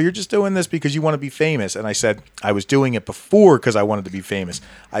was like, oh, you're just doing this because you want to be famous. And I said, I was doing it before because I wanted to be famous.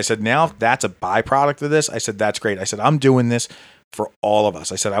 I said, now if that's a byproduct of this, I said, that's great. I said, I'm doing this for all of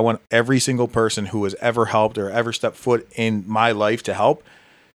us. I said, I want every single person who has ever helped or ever stepped foot in my life to help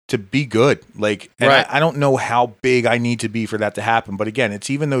to be good. Like, and I don't know how big I need to be for that to happen. But again, it's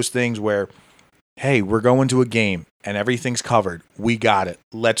even those things where, hey, we're going to a game and everything's covered. We got it.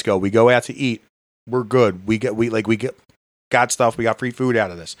 Let's go. We go out to eat. we're good. We got stuff. We got free food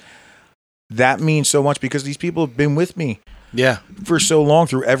out of this. That means so much because these people have been with me for so long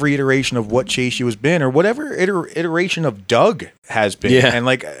through every iteration of what Chase U has been, or whatever iteration of Doug has been. Yeah. And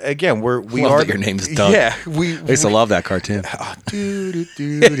like, again, we love that your name is Doug. Yeah. I used to love that cartoon.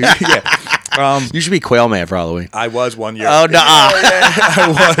 Yeah. You should be Quail Man for Halloween. I was one year. Oh, no.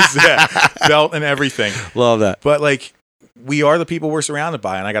 I was, yeah. Belt and everything. Love that. But like, we are the people we're surrounded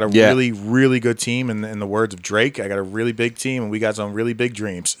by, and I got a really, really good team. In the words of Drake, I got a really big team, and we got some really big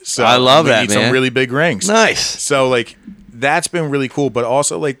dreams. So I love that, man. Some really big rings. Nice. So like, that's been really cool. But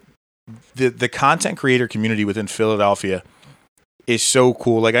also like, the content creator community within Philadelphia is so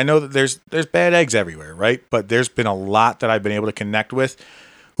cool. Like, I know that there's bad eggs everywhere, right? But there's been a lot that I've been able to connect with,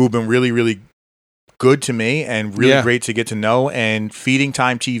 who've been really, really good to me and really great to get to know. And Feeding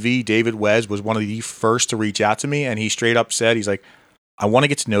Time TV, David Wes was one of the first to reach out to me, and he straight up said, he's like, I want to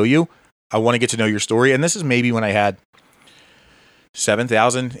get to know you. I want to get to know your story. And this is maybe when I had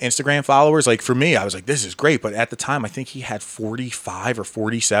 7,000 Instagram followers. Like, for me, I was like, this is great. But at the time, I think he had 45 or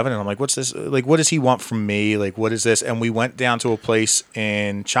 47. And I'm like, what's this? Like, what does he want from me? Like, what is this? And we went down to a place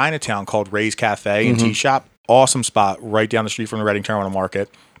in Chinatown called Ray's Cafe and Tea Shop. Awesome spot right down the street from the Reading Terminal Market.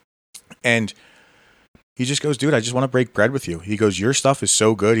 And he just goes, dude, I just want to break bread with you. He goes, your stuff is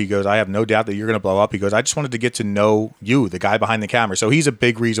so good. He goes, I have no doubt that you're going to blow up. He goes, I just wanted to get to know you, the guy behind the camera. So he's a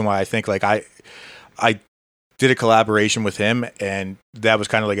big reason why I think like I did a collaboration with him, and that was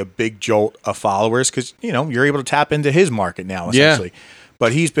kind of like a big jolt of followers because, you know, you're able to tap into his market now, essentially. Yeah.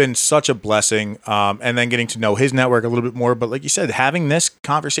 But he's been such a blessing, and then getting to know his network a little bit more. But like you said, having this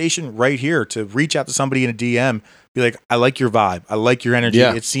conversation right here to reach out to somebody in a DM, be like, I like your vibe. I like your energy.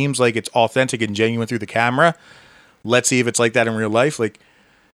 Yeah. It seems like it's authentic and genuine through the camera. Let's see if it's like that in real life. Like,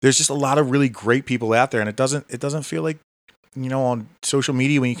 there's just a lot of really great people out there, and it doesn't feel like, you know, on social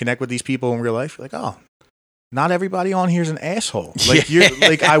media when you connect with these people in real life, you're like, oh, not everybody on here is an asshole. Like, you're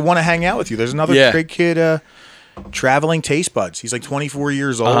like, I want to hang out with you. There's another great kid, Traveling Taste Buds. He's like 24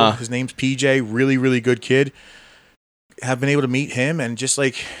 years old. His name's PJ. Really, really good kid. Have been able to meet him and just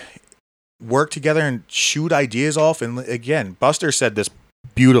like work together and shoot ideas off. And again, Buster said this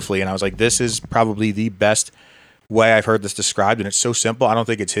beautifully, and I was like, this is probably the best way I've heard this described, and it's so simple. I don't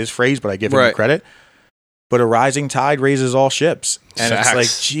think it's his phrase, but I give him credit. But a rising tide raises all ships. And it's like,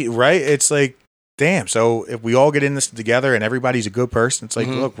 gee, right? It's like, damn. So if we all get in this together and everybody's a good person, it's like,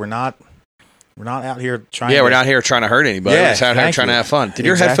 look, we're not out here trying. Yeah, we're not here trying to hurt anybody. We're just out here trying to have fun. Did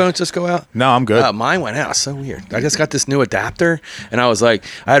your headphones just go out? No, I'm good. Mine went out. So weird. I just got this new adapter, and I was like,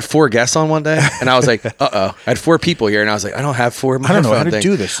 I had 4 guests on one day, and I was like, I had 4 people here, and I was like, I don't have 4. I don't know how to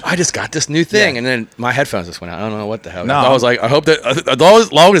do this. I just got this new thing, and then my headphones just went out. I don't know what the hell. No. I was like, I hope that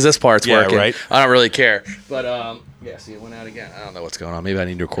as long as this part's working, right. I don't really care. But yeah, see, it went out again. I don't know what's going on. Maybe I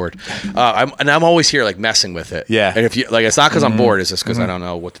need to record. I'm always here, like, messing with it. Yeah. And if you like, it's not because I'm bored. It's just because I don't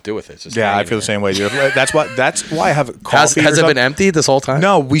know what to do with it. It's just I feel the same way, dude. That's why I have coffee. Has it been empty this whole time?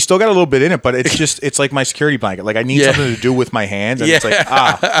 No, we still got a little bit in it, but it's just it's like my security blanket. Like, I need something to do with my hands, and it's like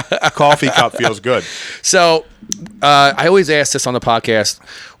coffee cup feels good. So I always ask this on the podcast: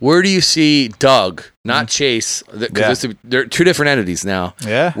 where do you see Doug, not Chase? Because they're 2 different entities now.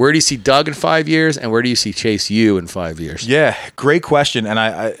 Yeah. Where do you see Doug in 5 years, and where do you see Chase U in 5 years? Yeah, great question, and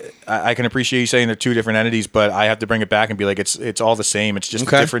I can appreciate you saying they're 2 different entities, but I have to bring it back and be like, it's all the same. It's just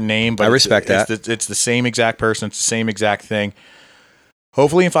a different name, but I respect that. It's the same exact person. It's the same exact thing.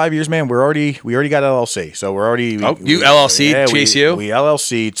 Hopefully in 5 years, man, we already got LLC, so we're already LLC Chase U. We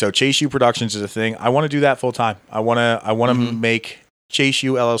LLC, so Chase U Productions is a thing. I want to do that full time. I want to make Chase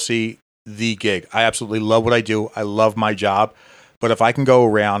U LLC the gig. I absolutely love what I do. I love my job, but if I can go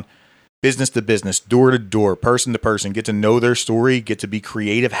around business to business, door to door, person to person, get to know their story, get to be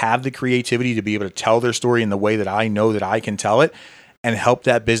creative, have the creativity to be able to tell their story in the way that I know that I can tell it, and help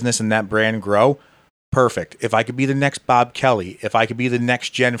that business and that brand grow. Perfect. If I could be the next Bob Kelly, if I could be the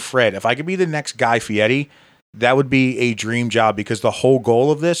next Jen Fred, if I could be the next Guy Fieri, that would be a dream job, because the whole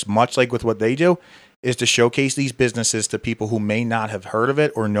goal of this, much like with what they do, is to showcase these businesses to people who may not have heard of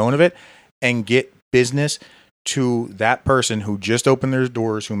it or known of it, and get business to that person who just opened their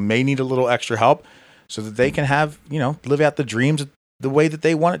doors, who may need a little extra help, so that they can have, live out the dreams the way that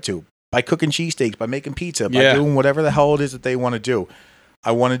they want it to, by cooking cheesesteaks, by making pizza, by doing whatever the hell it is that they want to do.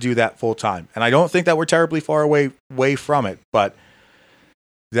 I want to do that full time. And I don't think that we're terribly far away from it, but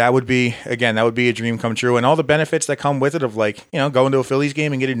that would be a dream come true. And all the benefits that come with it of, like, going to a Phillies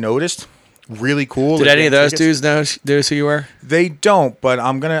game and getting noticed. Really cool. Did any of those dudes know who you were? They don't, but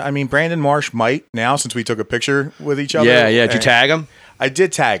Brandon Marsh might now, since we took a picture with each other. Yeah. Did you tag him? I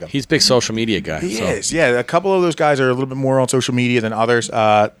did tag him. He's a big social media guy. He is. Yeah. A couple of those guys are a little bit more on social media than others.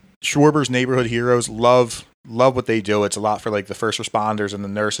 Schwarber's Neighborhood Heroes. Love what they do. It's a lot for like the first responders and the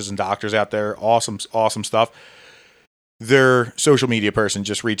nurses and doctors out there. Awesome stuff. Their social media person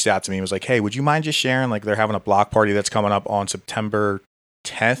just reached out to me and was like, hey, would you mind just sharing? Like, they're having a block party that's coming up on September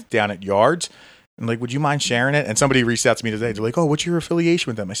 10th down at Yards. And like, would you mind sharing it? And somebody reached out to me today. They're like, oh, what's your affiliation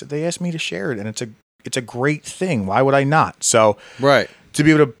with them? I said, they asked me to share it, and it's a great thing. Why would I not? So right. To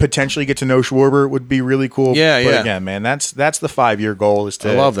be able to potentially get to know Schwarber would be really cool. Yeah, but again, man, that's the 5-year goal is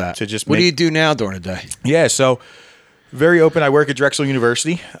to I love that. To just what do you do now during the day? Yeah, so very open. I work at Drexel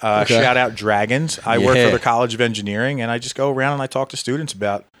University. Shout out Dragons. I work for the College of Engineering, and I just go around and I talk to students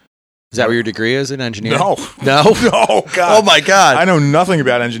about. Is that what your degree is in engineering? No. No? No, God. Oh, my God. I know nothing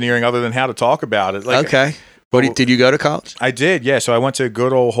about engineering other than how to talk about it. Like, okay. But did you go to college? I did, yeah. So I went to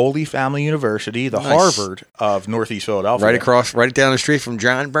good old Holy Family University, the Harvard of Northeast Philadelphia. Right down the street from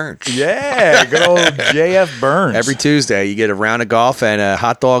John Burns. Yeah, good old JF Burns. Every Tuesday, you get a round of golf and a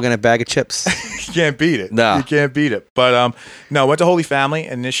hot dog and a bag of chips. You can't beat it. No. You can't beat it. But no, went to Holy Family.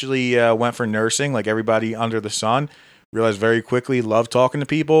 Initially went for nursing, like everybody under the sun. Realized very quickly, love talking to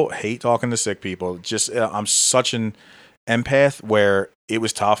people, hate talking to sick people. Just I'm such an empath where it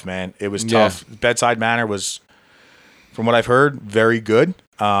was tough, man. It was tough. Yeah. Bedside manner was, from what I've heard, very good.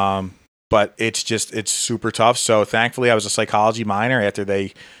 But it's super tough. So thankfully I was a psychology minor after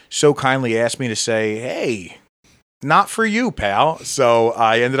they so kindly asked me to say, hey, not for you, pal. So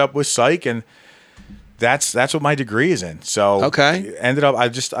I ended up with psych, and that's what my degree is in. So okay. Ended up,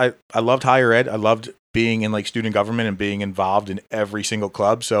 I loved higher ed. I loved being in like student government and being involved in every single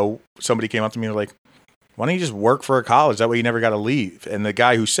club. So somebody came up to me and was like, why don't you just work for a college? That way you never got to leave. And the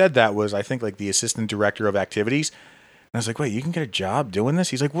guy who said that was, I think, like the assistant director of activities. And I was like, wait, you can get a job doing this?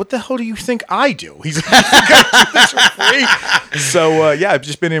 He's like, what the hell do you think I do? He's like, I do this for free. So, I've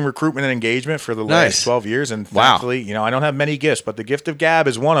just been in recruitment and engagement for the last 12 years. And thankfully, I don't have many gifts, but the gift of gab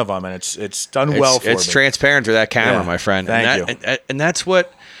is one of them. And it's done well for me. It's transparent through that camera, my friend. Thank you. And that's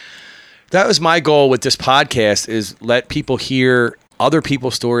what, that was my goal with this podcast, is let people hear other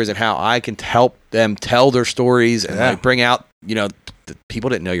people's stories and how I can help them tell their stories and like bring out, people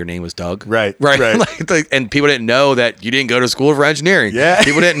didn't know your name was Doug. Right. And people didn't know that you didn't go to school for engineering. Yeah.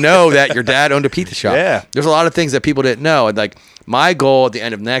 People didn't know that your dad owned a pizza shop. Yeah. There's a lot of things that people didn't know. And like my goal at the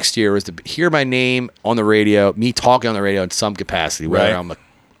end of next year was to hear my name on the radio, me talking on the radio in some capacity, whether I'm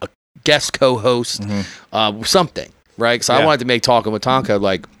a guest co-host, something, right? So I wanted to make Talking with Tonka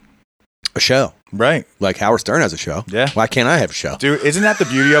like a show. Right. Like Howard Stern has a show. Yeah. Why can't I have a show? Dude, isn't that the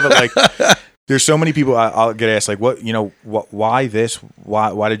beauty of it? Like, there's so many people I'll get asked, like, why this?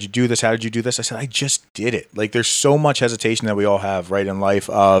 Why did you do this? How did you do this? I said, I just did it. Like, there's so much hesitation that we all have, right, in life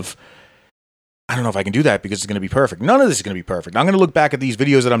of, I don't know if I can do that because it's going to be perfect. None of this is going to be perfect. I'm going to look back at these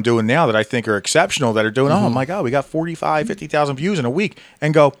videos that I'm doing now that I think are exceptional, that are doing, oh my God, we got 45, 50,000 views in a week,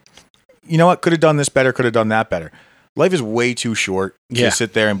 and go, you know what? Could have done this better. Could have done that better. Life is way too short to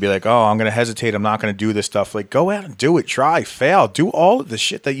sit there and be like, oh, I'm going to hesitate. I'm not going to do this stuff. Like, go out and do it. Try, fail. Do all of the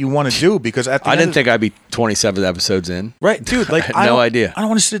shit that you want to do, because at the I didn't think I'd be 27 episodes in. Right, dude. Like, I had no idea. I don't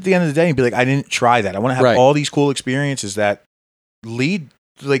want to sit at the end of the day and be like, I didn't try that. I want to have all these cool experiences that lead,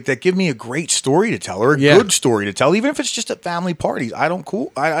 like, that give me a great story to tell, or a good story to tell, even if it's just at family parties. I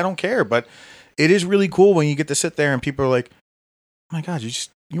don't care. But it is really cool when you get to sit there and people are like, oh my God,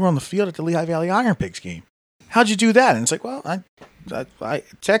 you were on the field at the Lehigh Valley Iron Pigs game. How'd you do that? And it's like, well, I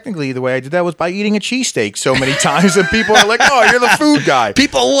technically the way I did that was by eating a cheesesteak so many times, and people are like, oh, you're the food guy.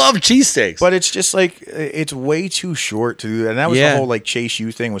 People love cheesesteaks. But it's just like, it's way too short to do that. And that was the whole like chase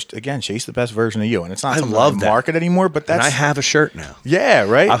you thing, which again, chase the best version of you. And it's not something I market anymore, but that's. And I have a shirt now. Yeah,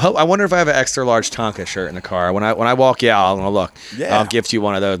 right. I wonder if I have an extra large Tonka shirt in the car. When I walk you out, I'm gonna look. Yeah. I'll gift you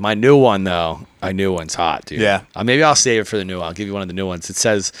one of those. My new one though, my new one's hot, dude. Yeah. Maybe I'll save it for the new one. I'll give you one of the new ones. It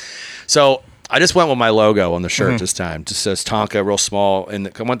says, so. I just went with my logo on the shirt this time. Just says Tonka real small.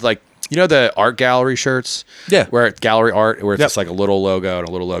 And I went like, the art gallery shirts? Yeah. Where it's gallery art, where it's just like a little logo and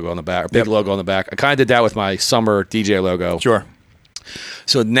a little logo on the back, or big logo on the back. I kind of did that with my summer DJ logo. Sure.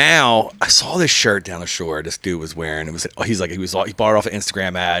 So now I saw this shirt down the shore this dude was wearing. He bought it off an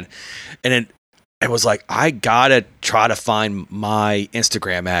Instagram ad. And it was like, I got to try to find my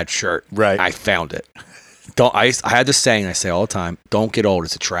Instagram ad shirt. Right. I found it. I had this saying I say all the time, don't get old,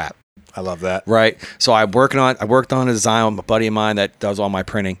 it's a trap. I love that. Right. So I worked on a design with a buddy of mine that does all my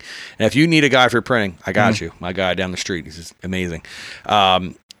printing. And if you need a guy for printing, I got you. My guy down the street. He's just amazing.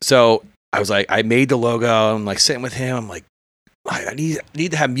 So I was like, I made the logo. I'm like sitting with him. I'm like, I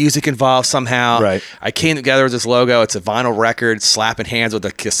need to have music involved somehow. Right. I came together with this logo. It's a vinyl record, slapping hands with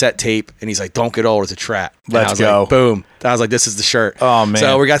a cassette tape. And he's like, don't get old, it's a trap. Let's go. Like, boom. I was like, this is the shirt. Oh, man.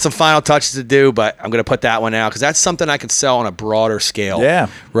 So we got some final touches to do, but I'm going to put that one out because that's something I could sell on a broader scale. Yeah.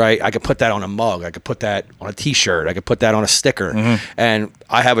 Right? I could put that on a mug. I could put that on a T-shirt. I could put that on a sticker. And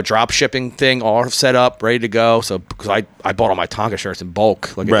I have a drop shipping thing all set up, ready to go. So because I bought all my Tonka shirts in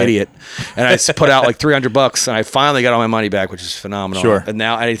bulk like an idiot. And I put out like $300 and I finally got all my money back, which is phenomenal. Sure. And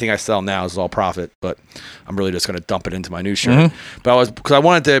now anything I sell now is all profit, but I'm really just going to dump it into my new shirt. But I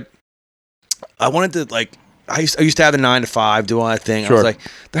wanted to like, I used to have the 9 to 5, do all that thing. Sure. I was like,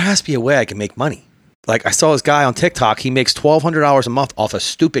 there has to be a way I can make money. Like I saw this guy on TikTok, he makes $1,200 a month off a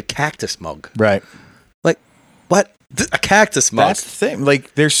stupid cactus mug. Right. Like, what? A cactus mug. That's the thing.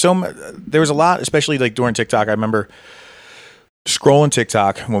 Like, there was a lot, especially like during TikTok. I remember scrolling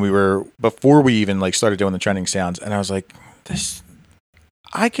TikTok before we even like started doing the trending sounds, and I was like,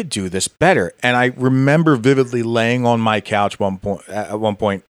 I could do this better. And I remember vividly laying on my couch at one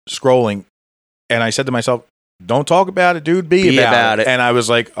point scrolling, and I said to myself, don't talk about it, dude, be about it. And I was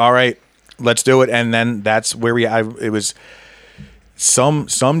like, all right, let's do it. And then that's where it was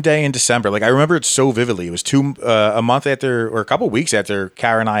some day in December. Like I remember it so vividly. It was a month after, or a couple of weeks after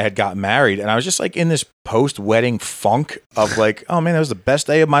Kara and I had gotten married, and I was just like in this post-wedding funk of like, oh man, that was the best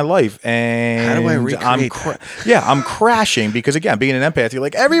day of my life. And how do I recreate that? I'm crashing because again, being an empath, you're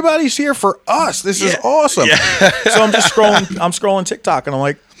like, everybody's here for us. This is awesome. So I'm just scrolling TikTok, and I'm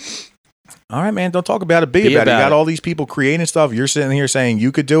like, all right, man, don't talk about it. Be about it. You got all these people creating stuff. You're sitting here saying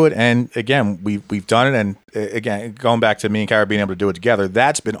you could do it. And again, we've done it. And again, going back to me and Kara being able to do it together,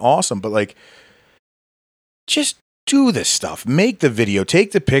 that's been awesome. But like, just do this stuff. Make the video.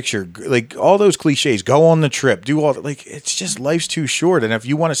 Take the picture. Like all those cliches. Go on the trip. Do all like. It's just life's too short. And if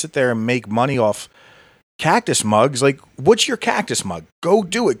you want to sit there and make money off cactus mugs, like what's your cactus mug? Go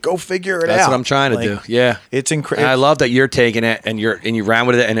do it. Go figure it out. That's what I'm trying to do. Yeah, it's incredible. I love that you're taking it and you ran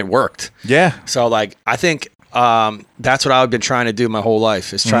with it and it worked. Yeah. So like I think that's what I've been trying to do my whole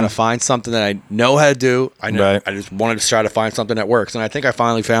life is trying to find something that I know how to do. I know I just wanted to try to find something that works, and I think I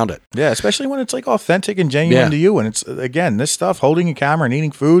finally found it. Yeah, especially when it's like authentic and genuine to you, and it's again this stuff, holding a camera and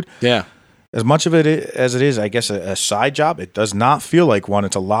eating food. Yeah. As much of it as it is, I guess, a side job, it does not feel like one.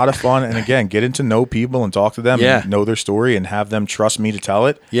 It's a lot of fun. And again, getting to know people and talk to them and know their story and have them trust me to tell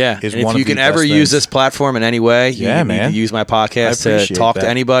it. Yeah. Is and one if you of the can ever use things. this platform in any way, you need to use my podcast to talk to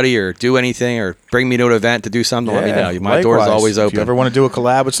anybody or do anything or bring me to an event to do something. Let me know. My door is always open. If you ever want to do a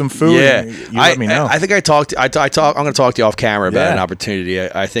collab with some food, you let me know. I think I'm going to talk to you off camera about an opportunity.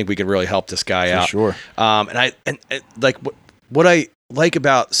 I think we can really help this guy out. Sure. And like what I like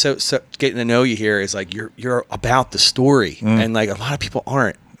about so getting to know you here is like you're about the story, and like a lot of people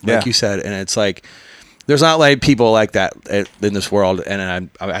aren't, like you said, and it's like there's not like people like that in this world, and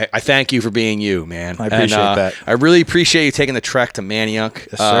I thank you for being you, man. I appreciate that. I really appreciate you taking the trek to Manayunk.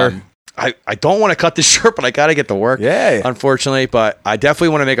 Yes, sir. I don't want to cut this short, but I got to get to work. Yeah. Unfortunately, but I definitely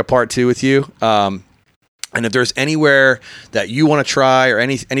want to make a part 2 with you. And if there's anywhere that you want to try or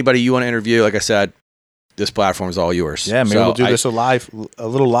anybody you want to interview, like I said, this platform is all yours. Yeah, maybe we'll do this a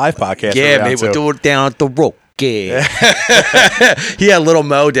little live podcast. Yeah, maybe we'll do it down at the Rock. Yeah. He had Little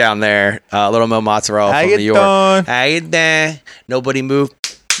Mo down there, Little Mo Mozzarella from New York. How you doing? Nobody move.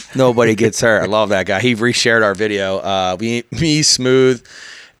 Nobody gets hurt. I love that guy. He reshared our video. Me, Smooth,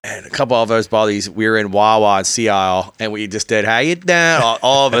 and a couple of us buddies, we were in Wawa and Sea Isle, and we just did, how you doing?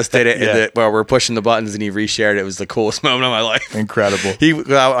 All of us did it where we're pushing the buttons, and he reshared it. It was the coolest moment of my life. Incredible.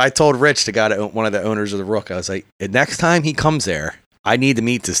 I told Rich, the guy, one of the owners of the Rook, I was like, next time he comes there, I need to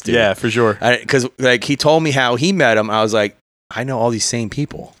meet this dude. Yeah, for sure. Because like he told me how he met him. I was like, I know all these same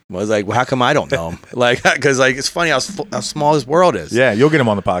people. I was like, well, how come I don't know him? Like, because like it's funny how small this world is. Yeah, you'll get him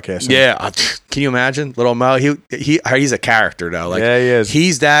on the podcast. Yeah, can you imagine, Little Mo? He's a character though. Like, yeah, he is.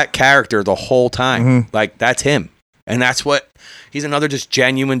 He's that character the whole time. Like that's him, and that's what he's another just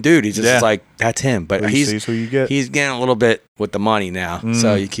genuine dude. He's just like that's him. But he's who you get. He's getting a little bit with the money now,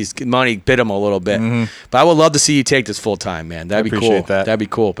 so he's money bit him a little bit. But I would love to see you take this full time, man. That'd be cool. That'd be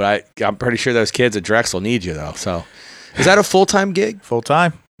cool. But I'm pretty sure those kids at Drexel need you though. So. Is that a full-time gig?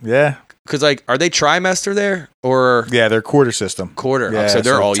 Full-time, yeah. Because, like, are they trimester there? Or yeah, they're quarter system. Quarter. Yeah, so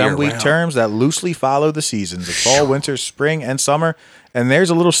they're all year 10-week terms that loosely follow the seasons of fall, winter, spring, and summer. And there's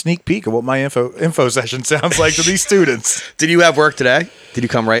a little sneak peek of what my info session sounds like to these students. Did you have work today? Did you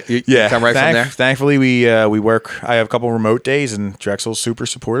come right? Come right from there. Thankfully, we work. I have a couple remote days, and Drexel's super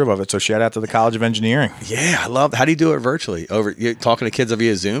supportive of it. So shout out to the College of Engineering. Yeah, I love. How do you do it virtually? You talking to kids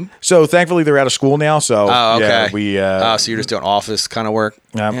via Zoom? So thankfully, they're out of school now. So okay. Yeah, so you're just doing office kind of work.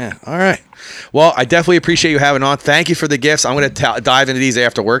 Yep. Yeah. All right. Well, I definitely appreciate you having on. Thank you for the gifts. I'm going to dive into these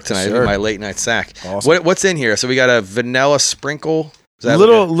after work tonight. Sure. My late night sack. Awesome. What's in here? So we got a vanilla sprinkle.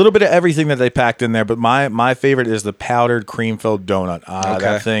 Little bit of everything that they packed in there, but my favorite is the powdered cream-filled donut.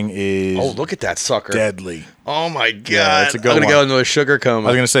 That thing is look at that sucker. Deadly. Oh my god. Yeah, it's a good I'm one. gonna go into a sugar coma.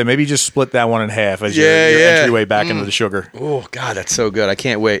 I was gonna say maybe just split that one in half as your entryway back into the sugar. Oh god, that's so good. I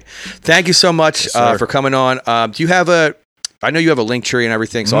can't wait. Thank you so much for coming on. Do you have I know you have a link tree and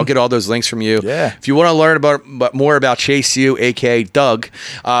everything, so I'll get all those links from you. Yeah. If you want to learn more about Chase U, aka Doug,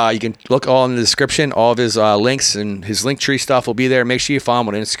 you can look all in the description. All of his links and his link tree stuff will be there. Make sure you follow him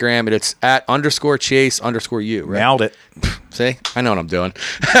on Instagram, and it's @_Chase_U. Right? Nailed it. See, I know what I'm doing.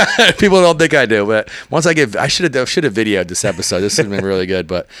 People don't think I do, but once I should have videoed this episode. This would have been really good.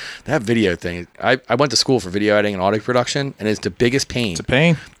 But that video thing, I went to school for video editing and audio production, and it's the biggest pain. It's a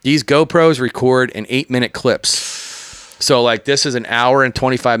pain. These GoPros record in 8-minute clips. So like this is an hour and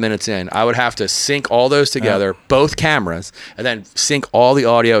 25 minutes in. I would have to sync all those together, both cameras, and then sync all the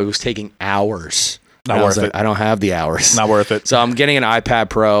audio. It was taking hours. Not worth it. I don't have the hours. Not worth it. So I'm getting an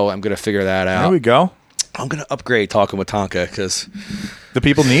iPad Pro. I'm going to figure that out. There we go. I'm going to upgrade Talking with Tonka because the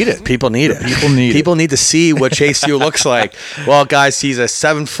people need it. People need it. People need to see what Chase U looks like. Well, guys, he's a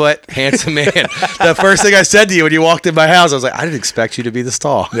 7-foot handsome man. The first thing I said to you when you walked in my house, I was like, I didn't expect you to be this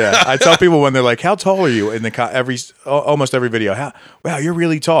tall. Yeah, I tell people when they're like, "How tall are you?" in almost every video, "Wow, you're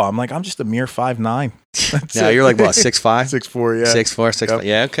really tall." I'm like, "I'm just a mere 5'9". No, you're like what, 6'5"? 6'4", yeah. 6'4", 6'5".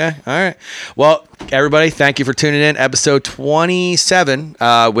 Yeah, okay. All right. Well, everybody, thank you for tuning in. Episode 27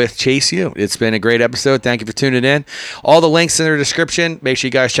 with Chase U. It's been a great episode. Thank you for tuning in. All the links in the description. Make sure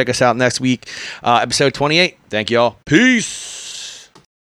you guys check us out next week. Episode 28. Thank you all. Peace.